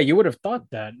 Yeah, you would have thought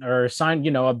that, or signed,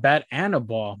 a bat and a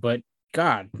ball. But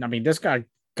God, I mean, this guy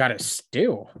got a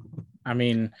steal. I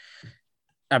mean,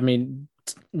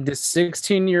 this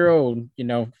 16-year-old,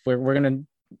 we're gonna,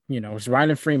 it's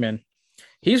Ryan Freeman.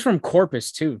 He's from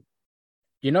Corpus too.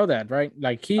 You know that, right?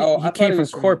 Like Oh, he I thought came he from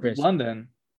was from Corpus. London.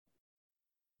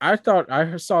 I thought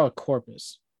I saw a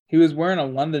Corpus. He was wearing a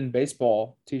London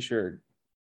baseball t-shirt.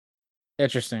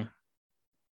 Interesting.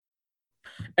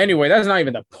 Anyway, that's not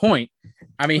even the point.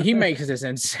 I mean, he makes this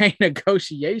insane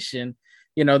negotiation.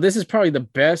 This is probably the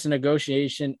best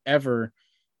negotiation ever.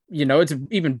 It's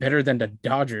even better than the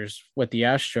Dodgers with the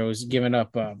Astros giving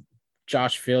up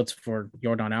Josh Fields for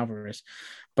Yordan Alvarez.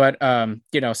 But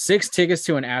 6 tickets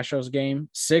to an Astros game,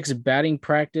 6 batting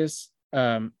practice,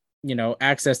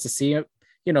 access to see it,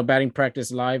 batting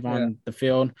practice live on the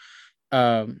field.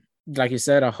 Like you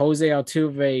said, a Jose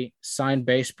Altuve signed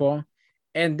baseball,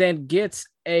 and then gets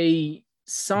a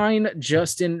signed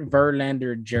Justin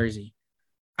Verlander jersey.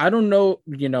 I don't know,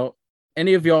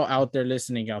 any of y'all out there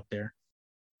listening out there.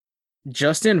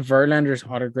 Justin Verlander's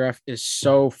autograph is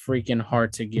so freaking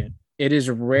hard to get. It is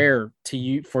rare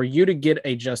for you to get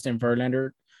a Justin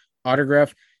Verlander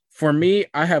autograph. For me,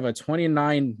 I have a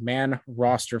 29-man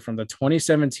roster from the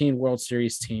 2017 World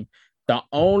Series team. The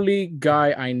only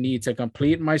guy I need to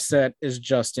complete my set is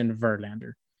Justin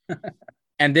Verlander.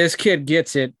 And this kid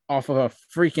gets it off of a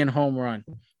freaking home run.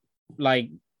 Like,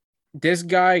 this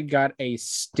guy got a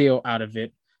steal out of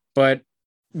it. But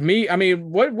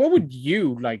what would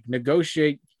you like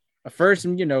negotiate a first,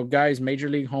 guy's major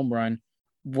league home run?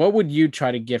 What would you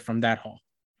try to get from that haul?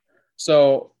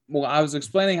 So, well, I was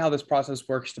explaining how this process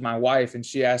works to my wife, and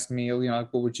she asked me,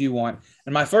 like, what would you want?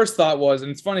 And my first thought was,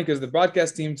 and it's funny because the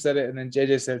broadcast team said it, and then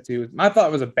JJ said it too. My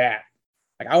thought was a bat.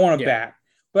 Like, I want a bat.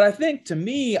 But I think to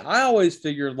me, I always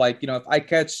figured like, if I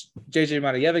catch JJ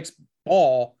Matievic's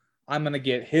ball, I'm gonna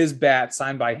get his bat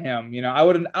signed by him. I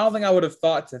don't think I would have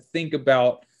thought to think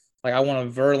about like I want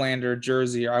a Verlander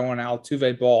jersey or I want an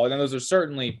Altuve ball. And then those are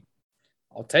certainly,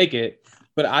 I'll take it.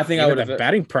 But I think I would have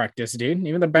batting practice, dude.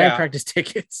 Even the batting practice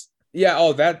tickets. Yeah.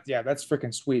 Oh, that's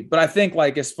freaking sweet. But I think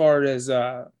like as far as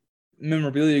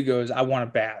memorabilia goes, I want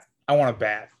a bat.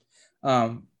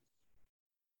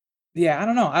 Yeah, I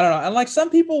don't know. And like some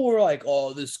people were like,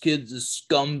 "Oh, this kid's a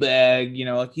scumbag,"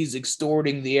 like he's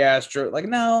extorting the Astros. Like,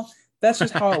 no, that's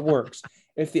just how it works.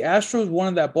 If the Astros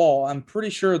wanted that ball, I'm pretty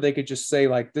sure they could just say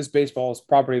like, "This baseball is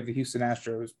property of the Houston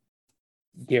Astros."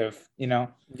 Give,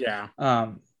 Yeah.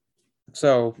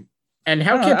 So, and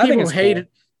how can people hate? Cool.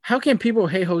 How can people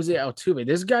hate Jose Altuve?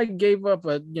 This guy gave up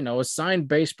a signed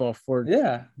baseball for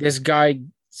this guy's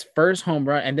first home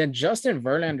run, and then Justin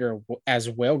Verlander as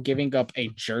well giving up a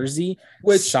jersey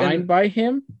signed by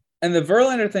him. And the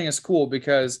Verlander thing is cool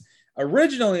because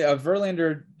originally a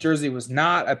Verlander jersey was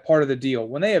not a part of the deal.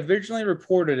 When they originally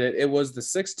reported it, it was the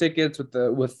 6 tickets with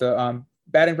the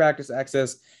batting practice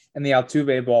access and the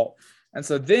Altuve ball. And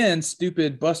so then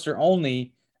stupid Buster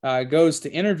Olney goes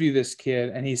to interview this kid,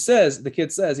 and he says,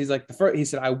 he's like, he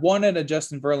said, I wanted a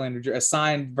Justin Verlander, a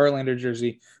signed Verlander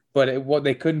jersey, but what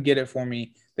they couldn't get it for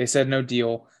me. They said no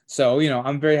deal. So,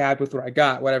 I'm very happy with what I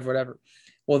got, whatever.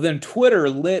 Well, then Twitter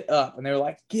lit up, and they were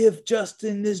like, give this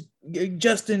kid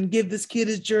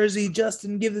his jersey.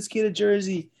 Justin, give this kid a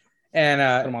jersey. And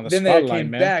then they came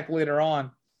back later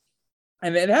on,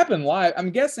 and it happened live.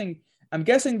 I'm guessing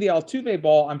the Altuve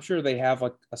ball, I'm sure they have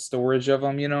like a storage of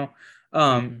them,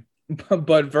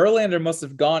 But Verlander must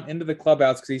have gone into the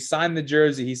clubhouse because he signed the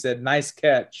jersey. He said, nice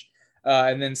catch,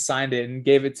 and then signed it and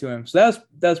gave it to him. So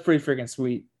that's pretty freaking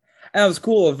sweet. And it was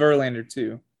cool of Verlander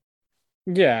too.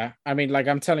 Yeah. I mean, like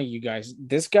I'm telling you guys,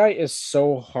 this guy is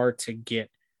so hard to get.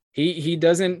 He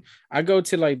doesn't, I go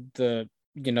to like the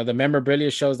memorabilia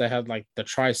shows that have like the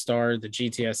TriStar, the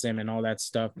GTSM and all that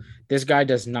stuff. This guy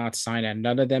does not sign at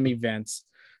none of them events.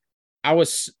 I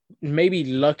was maybe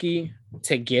lucky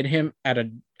to get him at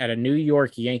a New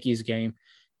York Yankees game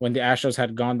when the Astros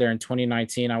had gone there in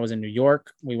 2019. I was in New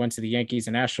York. We went to the Yankees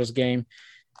and Astros game.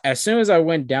 As soon as I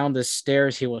went down the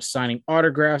stairs, he was signing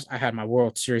autographs. I had my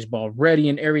World Series ball ready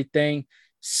and everything.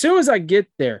 Soon as I get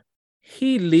there,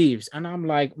 he leaves. And I'm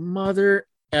like, mother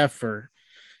effer.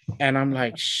 And I'm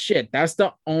like, shit, that's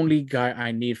the only guy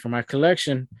I need for my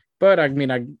collection. But I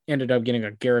mean, I ended up getting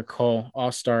a Garrett Cole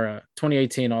All-Star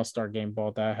 2018 All-Star game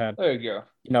ball that I had, There you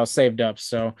saved up.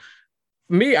 So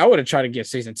me, I would have tried to get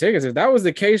season tickets. If that was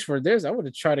the case for this, I would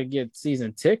have tried to get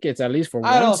season tickets at least for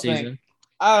one season.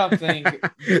 I don't think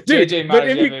Dude, JJ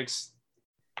Matajevic.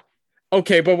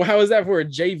 Okay, but how is that for a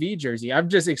JV jersey? I'm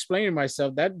just explaining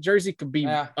myself. That jersey could be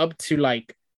up to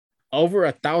like over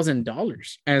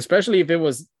 $1,000, and especially if it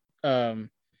was, one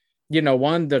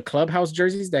of the clubhouse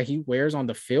jerseys that he wears on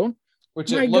the field,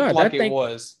 which it looked like it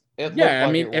was. It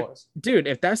was. Dude,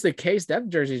 if that's the case, that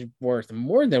jersey's worth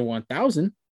more than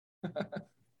 1,000.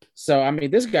 So I mean,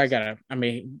 this guy got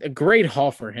a great haul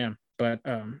for him. But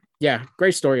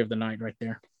great story of the night right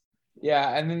there.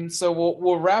 Yeah, and then so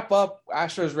we'll wrap up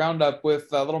Astros Roundup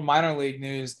with a little minor league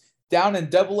news. Down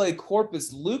in Double-A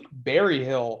Corpus, Luke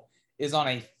Berryhill is on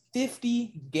a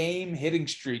 50-game hitting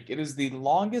streak. It is the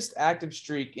longest active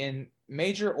streak in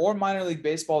major or minor league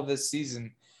baseball this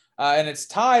season. And it's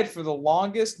tied for the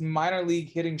longest minor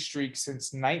league hitting streak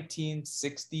since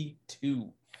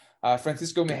 1962.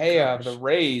 Francisco Mejia of the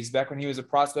Rays, back when he was a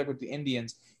prospect with the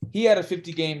Indians, he had a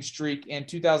 50-game streak in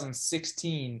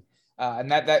 2016,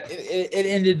 and it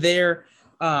ended there.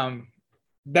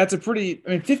 That's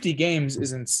 50 games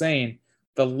is insane.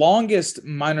 The longest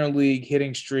minor league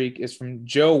hitting streak is from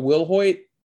Joe Wilhoit,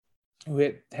 who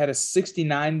had a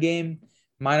 69-game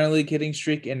minor league hitting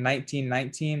streak in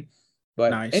 1919. But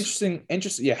nice.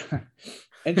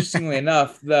 Interestingly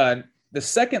enough, the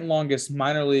second longest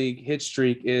minor league hit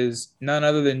streak is none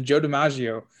other than Joe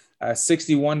DiMaggio,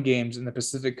 61 games in the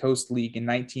Pacific Coast League in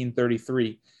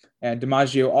 1933. And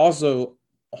DiMaggio also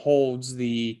holds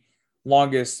the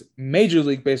longest Major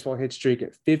League Baseball hit streak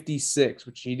at 56,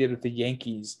 which he did with the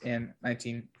Yankees in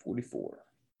 1944.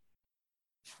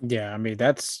 Yeah, I mean,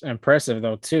 that's impressive,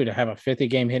 though, too, to have a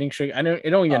 50-game hitting streak. It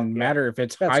don't even matter if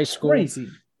it's high school,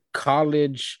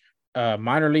 college,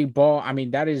 minor league ball. I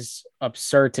mean, that is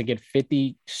absurd to get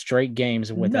 50 straight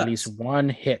games with at least one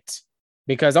hit,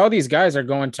 because all these guys are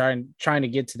trying to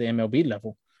get to the MLB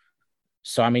level.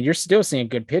 So, I mean, you're still seeing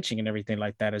good pitching and everything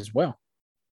like that as well.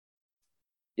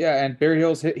 Yeah, and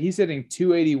Berryhill's he's hitting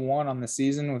 281 on the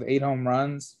season with 8 home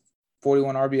runs,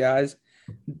 41 RBIs.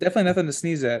 Definitely nothing to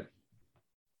sneeze at.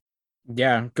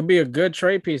 Yeah, could be a good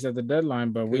trade piece at the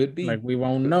deadline, but we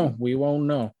won't know. We won't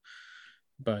know.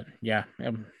 But yeah.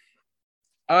 All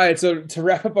right, so to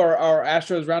wrap up our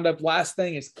Astros roundup, last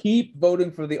thing is keep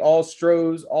voting for the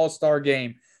Astros All-Star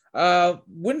game.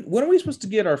 When are we supposed to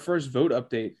get our first vote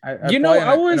update? In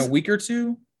a week or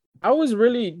two. I was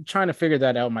really trying to figure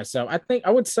that out myself. I think I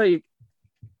would say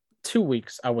 2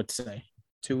 weeks. I would say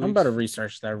 2 weeks. I'm about to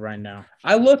research that right now.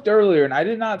 I looked earlier and I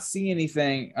did not see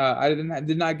anything. I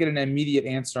did not get an immediate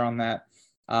answer on that.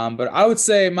 But I would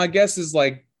say my guess is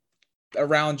like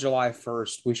around July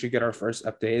 1st, we should get our first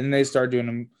update, and they start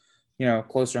doing them,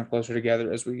 closer and closer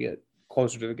together as we get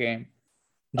closer to the game.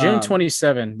 June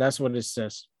 27. That's what it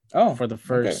says. Oh, for the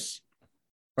first.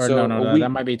 Okay. Or so no, that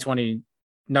might be 20.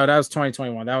 No, that was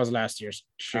 2021. That was last year's.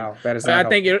 Wow, that is. I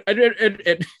think it'd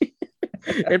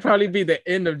probably be the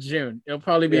end of June. It'll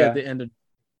probably be at the end of.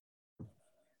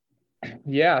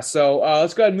 Yeah. So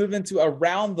let's go ahead and move into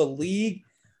around the league.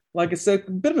 Like I said,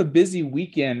 a bit of a busy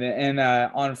weekend, and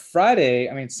on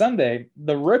Sunday,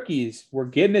 the rookies were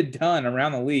getting it done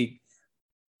around the league.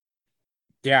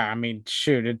 Yeah, I mean,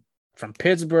 from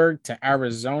Pittsburgh to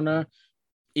Arizona,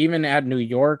 even at New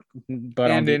York, but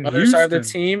on the other side of the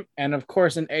team, and of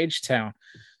course in H-Town.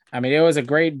 I mean, it was a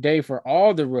great day for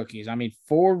all the rookies. I mean,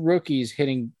 4 rookies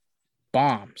hitting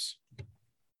bombs.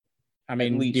 I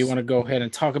mean, do you want to go ahead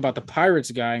and talk about the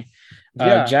Pirates guy?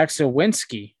 Yeah. Jack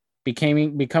Sawinski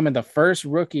becoming the first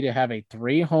rookie to have a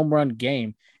 3 home run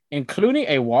game, including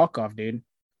a walk-off, dude.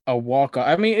 A walk-off.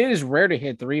 I mean, it is rare to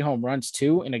hit 3 home runs,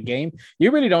 too, in a game.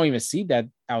 You really don't even see that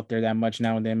out there that much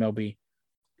now in the MLB.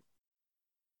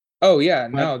 Oh, yeah.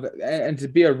 No. And to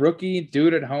be a rookie, do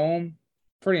it at home,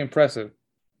 pretty impressive.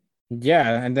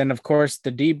 Yeah. And then, of course, the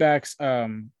D-backs,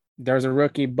 there's a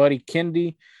rookie, Buddy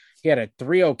Kennedy. He had a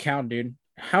 3-0 count, dude.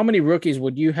 How many rookies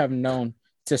would you have known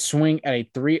to swing at a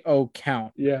 3-0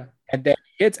 count? Yeah. And then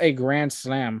hits a grand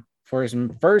slam for his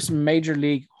first major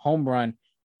league home run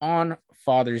on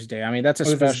Father's Day. I mean, that's a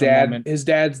special moment. His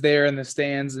dad's there in the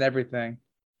stands and everything.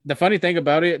 The funny thing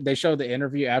about it, they showed the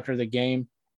interview after the game,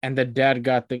 and the dad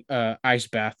got the ice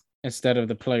bath instead of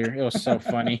the player. It was so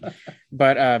funny.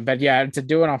 But yeah, to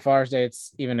do it on Father's Day,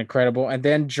 it's even incredible. And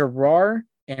then Gerard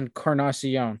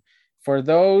Encarnacion. For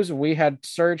those we had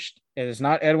searched, it is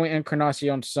not Edwin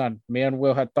Encarnacion's son. Me and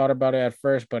Will had thought about it at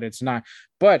first, but it's not.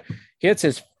 But hits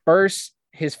his first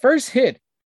hit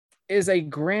is a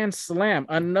grand slam,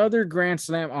 another grand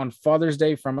slam on Father's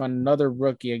Day from another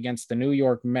rookie against the New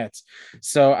York Mets.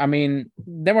 So, I mean,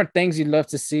 there were things you'd love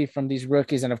to see from these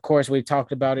rookies. And of course, we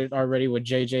talked about it already with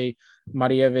JJ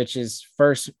Mariewicz's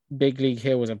first big league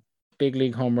hit was a big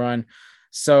league home run.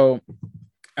 So,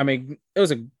 I mean, it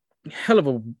was a hell of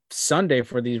a Sunday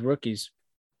for these rookies.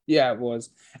 Yeah, it was.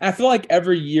 And I feel like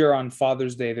every year on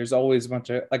Father's Day, there's always a bunch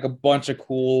of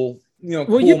cool,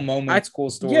 cool moments, cool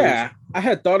stories. Yeah, I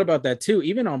had thought about that too,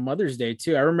 even on Mother's Day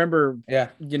too. I remember,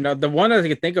 the one I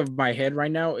can think of in my head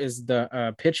right now is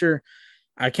the pitcher.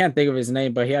 I can't think of his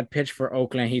name, but he had pitched for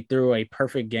Oakland. He threw a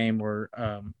perfect game or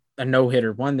a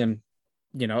no-hitter, won them.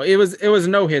 It was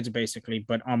no hits basically,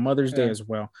 but on Mother's Day as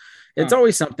well. It's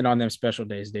always something on them special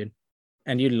days, dude.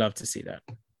 And you'd love to see that.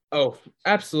 Oh,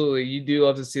 absolutely. You do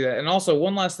love to see that. And also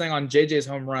one last thing on JJ's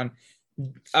home run.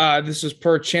 This was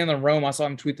per Chandler Rome. I saw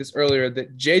him tweet this earlier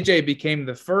that JJ became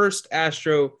the first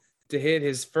Astro to hit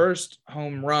his first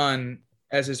home run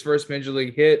as his first major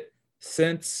league hit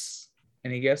since,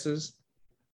 any guesses?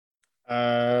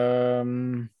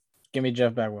 Give me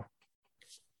Jeff Bagwell.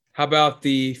 How about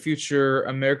the future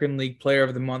American League Player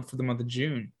of the Month for the month of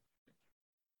June?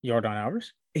 Yordan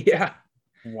Alvarez? Yeah.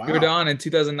 Wow. Yordan in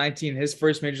 2019, his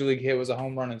first major league hit was a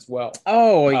home run as well.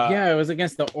 Oh, yeah, it was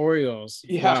against the Orioles.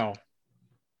 Yeah. Wow.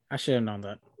 I should have known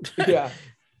that. Yeah.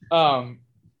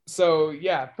 So,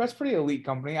 yeah, that's pretty elite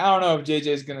company. I don't know if JJ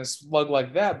is going to slug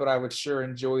like that, but I would sure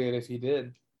enjoy it if he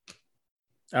did.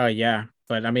 Oh, yeah.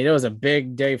 But, I mean, it was a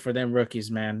big day for them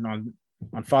rookies, man, on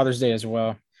Father's Day as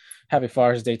well. Happy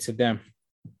Father's Day to them.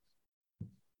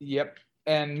 Yep.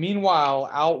 And meanwhile,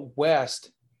 out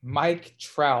west, Mike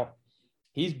Trout,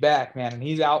 he's back, man, and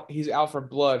he's out for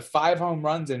blood. 5 home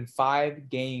runs in 5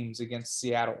 games against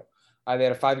Seattle. They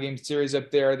had a 5-game series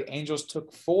up there. The Angels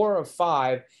took 4 of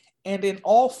 5, and in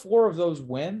all 4 of those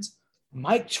wins,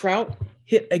 Mike Trout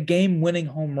hit a game-winning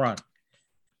home run.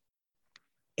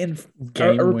 In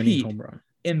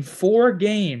 4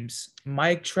 games,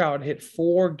 Mike Trout hit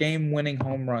 4 game-winning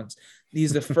home runs.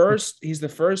 He's the first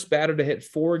batter to hit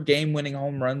 4 game-winning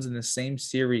home runs in the same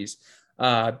series.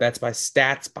 That's by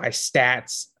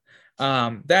stats.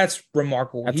 That's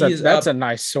remarkable. That's a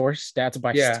nice source. Stats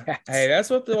by stats. Hey,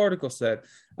 that's what the article said.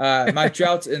 Mike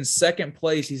Trout's in second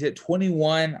place. He's hit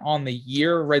 21 on the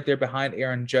year, right there behind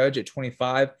Aaron Judge at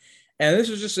 25. And this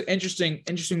was just an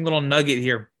interesting little nugget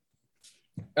here.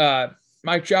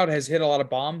 Mike Trout has hit a lot of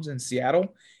bombs in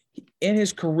Seattle. In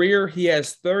his career, he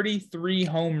has 33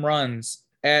 home runs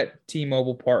at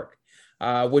T-Mobile Park,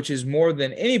 which is more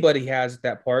than anybody has at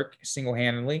that park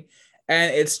single-handedly.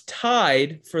 And it's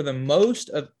tied for the most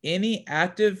of any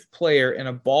active player in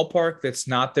a ballpark that's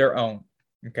not their own.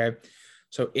 Okay.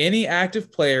 So any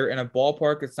active player in a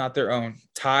ballpark that's not their own,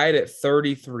 tied at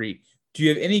 33. Do you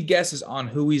have any guesses on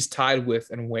who he's tied with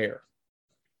and where?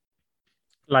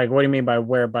 Like, what do you mean by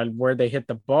where? By where they hit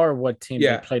the ball or what team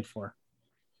they played for?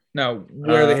 No,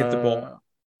 where they hit the ball.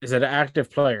 Is it an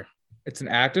active player? It's an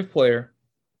active player.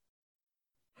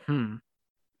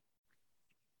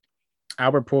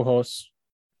 Albert Pujols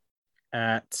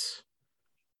I'm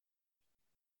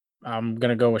going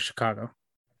to go with Chicago.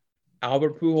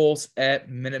 Albert Pujols at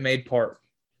Minute Maid Park.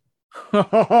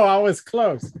 Oh, I was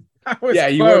close.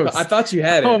 Close. You were. I thought you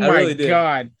had it. Oh, my really did.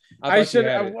 God. I should.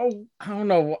 I don't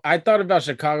know. I thought about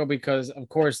Chicago because, of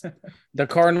course, the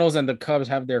Cardinals and the Cubs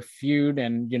have their feud,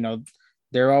 and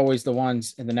they're always the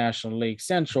ones in the National League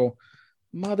Central.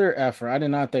 Mother effer! I did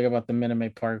not think about the Minute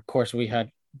Maid Park. Of course, we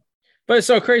had, but it's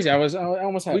so crazy. I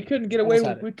almost had. We couldn't get away.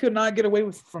 We could not get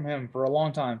away from him for a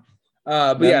long time.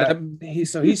 But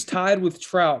he's tied with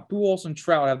Trout. Pujols and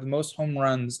Trout have the most home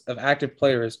runs of active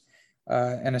players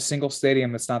in a single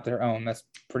stadium that's not their own. That's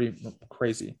pretty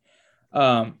crazy.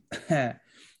 And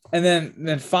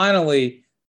then finally,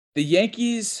 the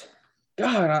Yankees.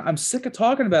 God, I'm sick of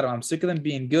talking about them. I'm sick of them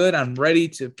being good. I'm ready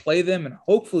to play them and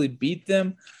hopefully beat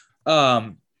them.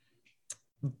 But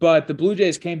the Blue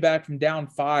Jays came back from down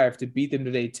 5 to beat them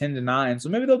today 10-9. So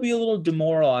maybe they'll be a little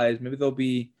demoralized. Maybe they'll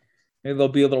be a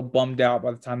little bummed out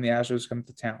by the time the Astros come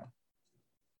to town.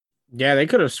 Yeah, they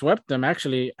could have swept them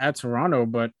actually at Toronto,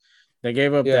 but they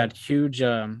gave up that huge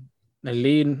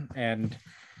lead. And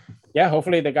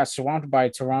hopefully they got swamped by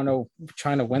Toronto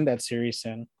trying to win that series.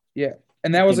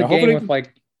 And that was a game with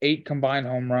like 8 combined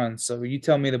home runs. So you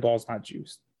tell me the ball's not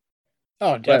juiced.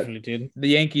 Oh, But definitely, dude. the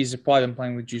Yankees have probably been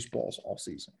playing with juice balls all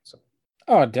season. So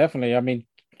Oh, definitely. I mean,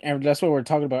 and that's what we were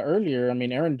talking about earlier. I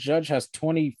mean, Aaron Judge has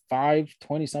 25,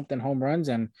 20 something home runs,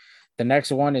 and the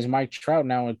next one is Mike Trout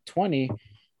now with 20.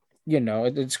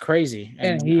 It's crazy.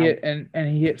 and And he hit, and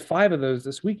he hit 5 of those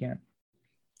this weekend.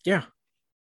 yeah,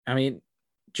 I mean,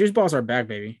 juice balls are back,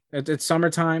 baby. It's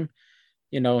summertime,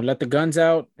 let the guns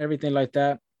out, everything like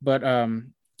that. But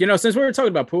since we were talking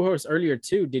about Pujols earlier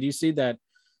too, did you see that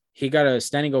he got a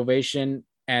standing ovation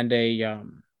and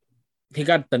he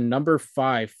got the number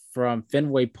 5 from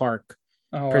Fenway Park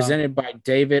Oh wow, presented by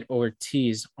David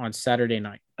Ortiz on Saturday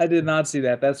night. I did not see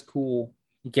that. That's cool.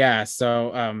 Yeah,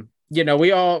 so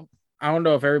we all, I don't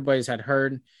know if everybody's had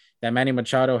heard that Manny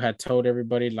Machado had told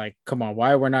everybody like, come on,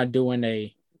 why we're not doing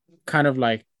a kind of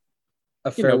like,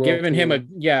 A farewell giving him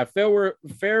tour. a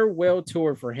farewell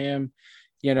tour for him.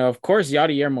 Of course,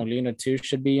 Yadier Molina too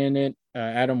should be in it,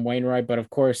 Adam Wainwright, but of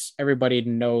course, everybody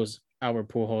knows Albert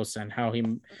Pujols and how he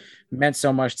meant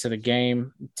so much to the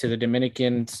game, to the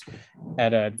Dominicans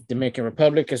at a Dominican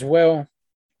Republic as well.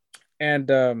 And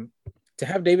to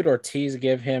have David Ortiz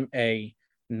give him a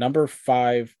number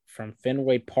 5 from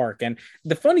Fenway Park. And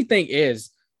the funny thing is,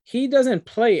 he doesn't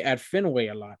play at Fenway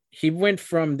a lot. He went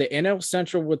from the NL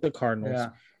Central with the Cardinals, Yeah,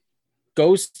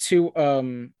 goes to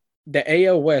the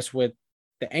AL West with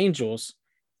the Angels,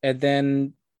 and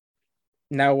then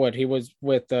now what? He was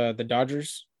with the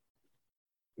Dodgers,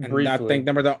 and I think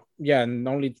briefly. and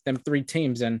only them 3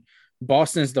 teams, and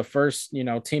Boston's the first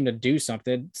team to do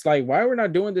something. It's like, why are we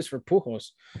not doing this for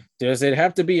Pujols? Does it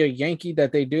have to be a Yankee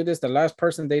that they do this? The last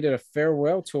person they did a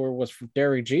farewell tour was for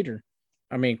Derek Jeter.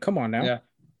 I mean, come on now. Yeah,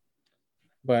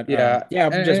 But yeah, yeah,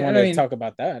 I just and I wanted to mean, talk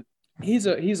about that. he's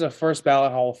a first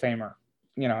ballot Hall of Famer.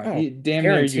 Oh, He damn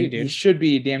near guarantee, you. He dude. should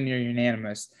be damn near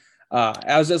unanimous.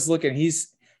 I was just looking. He's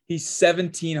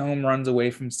 17 home runs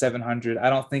away from 700. I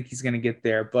don't think he's gonna get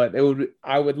there, but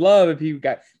I would love if he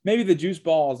got maybe the juice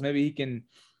balls. Maybe he can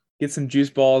get some juice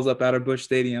balls up out of Busch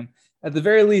Stadium. At the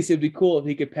very least, it'd be cool if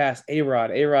he could pass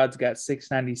A-Rod. A-Rod's got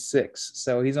 696,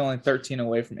 so he's only 13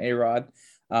 away from A-Rod.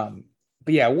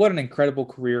 But yeah, what an incredible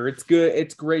career. It's good.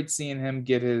 It's great seeing him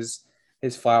get his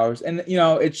flowers. And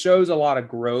it shows a lot of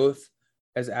growth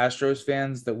as Astros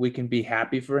fans that we can be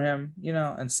happy for him,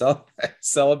 and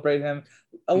celebrate him.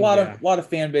 A lot Yeah. of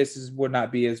fan bases would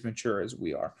not be as mature as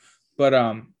we are. But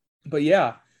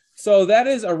yeah. So that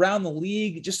is around the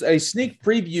league. Just a sneak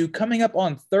preview coming up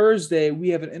on Thursday. We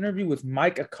have an interview with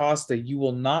Mike Acosta. You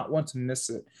will not want to miss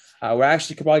it. We're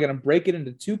actually probably going to break it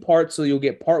into 2 parts. So you'll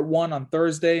get part 1 on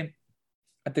Thursday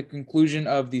at the conclusion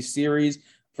of the series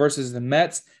versus the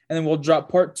Mets. And then we'll drop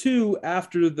part 2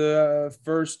 after the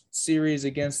first series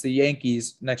against the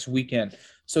Yankees next weekend.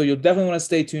 So you'll definitely want to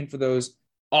stay tuned for those.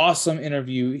 Awesome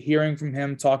interview, hearing from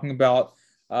him, talking about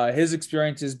his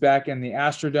experiences back in the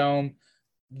Astrodome,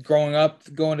 growing up,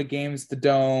 going to games at the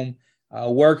Dome,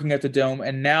 working at the Dome,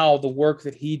 and now the work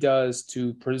that he does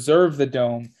to preserve the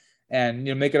Dome and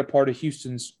make it a part of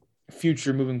Houston's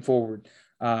future moving forward.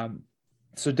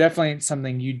 So definitely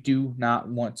something you do not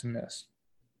want to miss.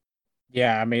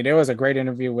 Yeah, I mean, it was a great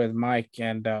interview with Mike,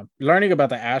 and learning about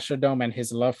the Astrodome and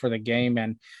his love for the game.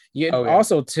 And Oh yeah.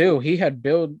 also, too, he had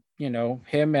built,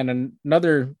 him and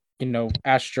another,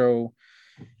 Astro,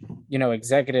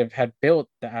 executive had built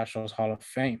the Astros Hall of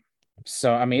Fame.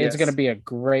 So, I mean, it's going to Yes.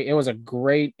 be it was a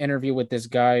great interview with this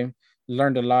guy.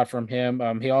 Learned a lot from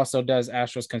him. He also does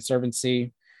Astros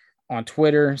Conservancy on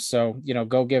Twitter. So,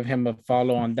 go give him a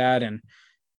follow on that. And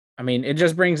I mean, it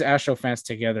just brings Astro fans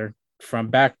together from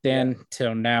back Yeah. then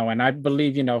till now. And I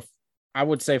believe, I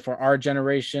would say for our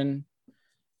generation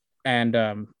and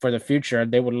for the future,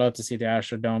 they would love to see the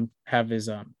Astrodome have his,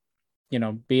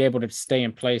 be able to stay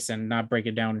in place and not break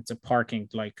it down into parking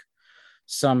like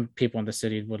some people in the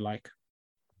city would like.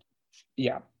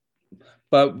 Yeah.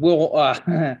 But we'll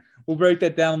break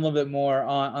that down a little bit more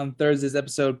on Thursday's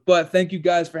episode. But thank you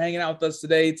guys for hanging out with us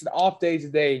today. It's an off day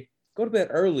today. Go to bed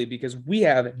early because we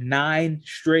have 9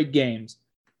 straight games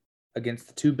against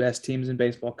the 2 best teams in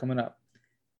baseball coming up.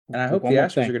 And I hope One the more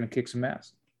Astros are thing. going to kick some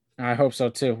ass. I hope so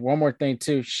too. One more thing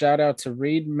too. Shout out to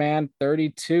Reed Man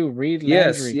 32, Reed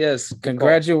Yes, Landry. yes.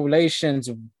 Congratulations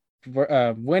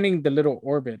for winning the little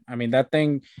orbit. I mean, that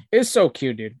thing is so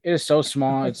cute, dude. It is so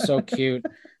small. It's so cute.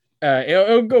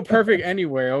 It'll go perfect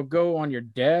anywhere. It'll go on your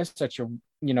desk, at your,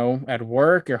 at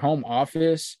work, your home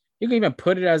office. You can even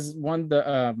put it as one of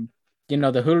the the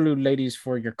Hulu ladies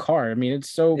for your car. I mean, it's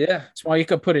so Yeah. small. You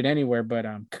could put it anywhere. But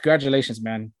congratulations,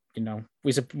 man.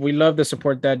 We love the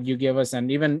support that you give us, and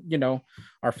even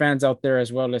our fans out there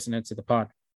as well listening to the pod.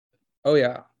 Oh,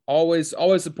 yeah. Always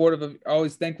supportive of,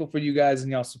 always thankful for you guys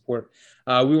and y'all support.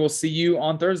 We will see you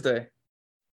on Thursday.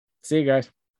 See you guys.